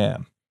where I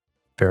am.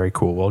 Very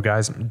cool. Well,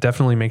 guys,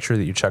 definitely make sure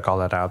that you check all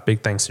that out.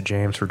 Big thanks to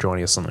James for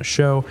joining us on the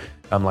show.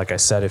 Like I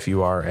said, if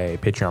you are a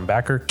Patreon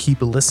backer,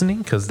 keep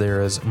listening because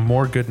there is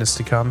more goodness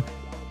to come.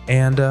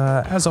 And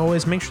as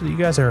always, make sure that you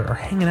guys are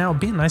hanging out,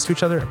 being nice to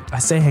each other. I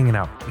say hanging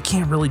out. We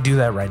can't really do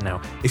that right now.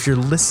 If you're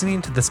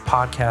listening to this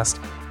podcast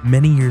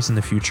many years in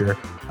the future,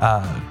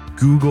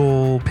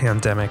 Google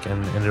pandemic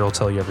and it'll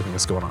tell you everything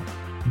that's going on.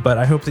 But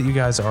I hope that you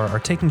guys are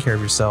taking care of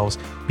yourselves,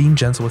 being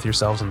gentle with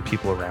yourselves and the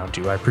people around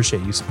you. I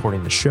appreciate you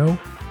supporting the show,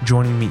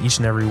 joining me each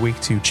and every week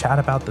to chat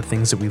about the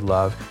things that we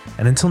love.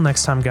 And until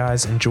next time,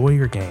 guys, enjoy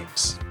your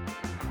games.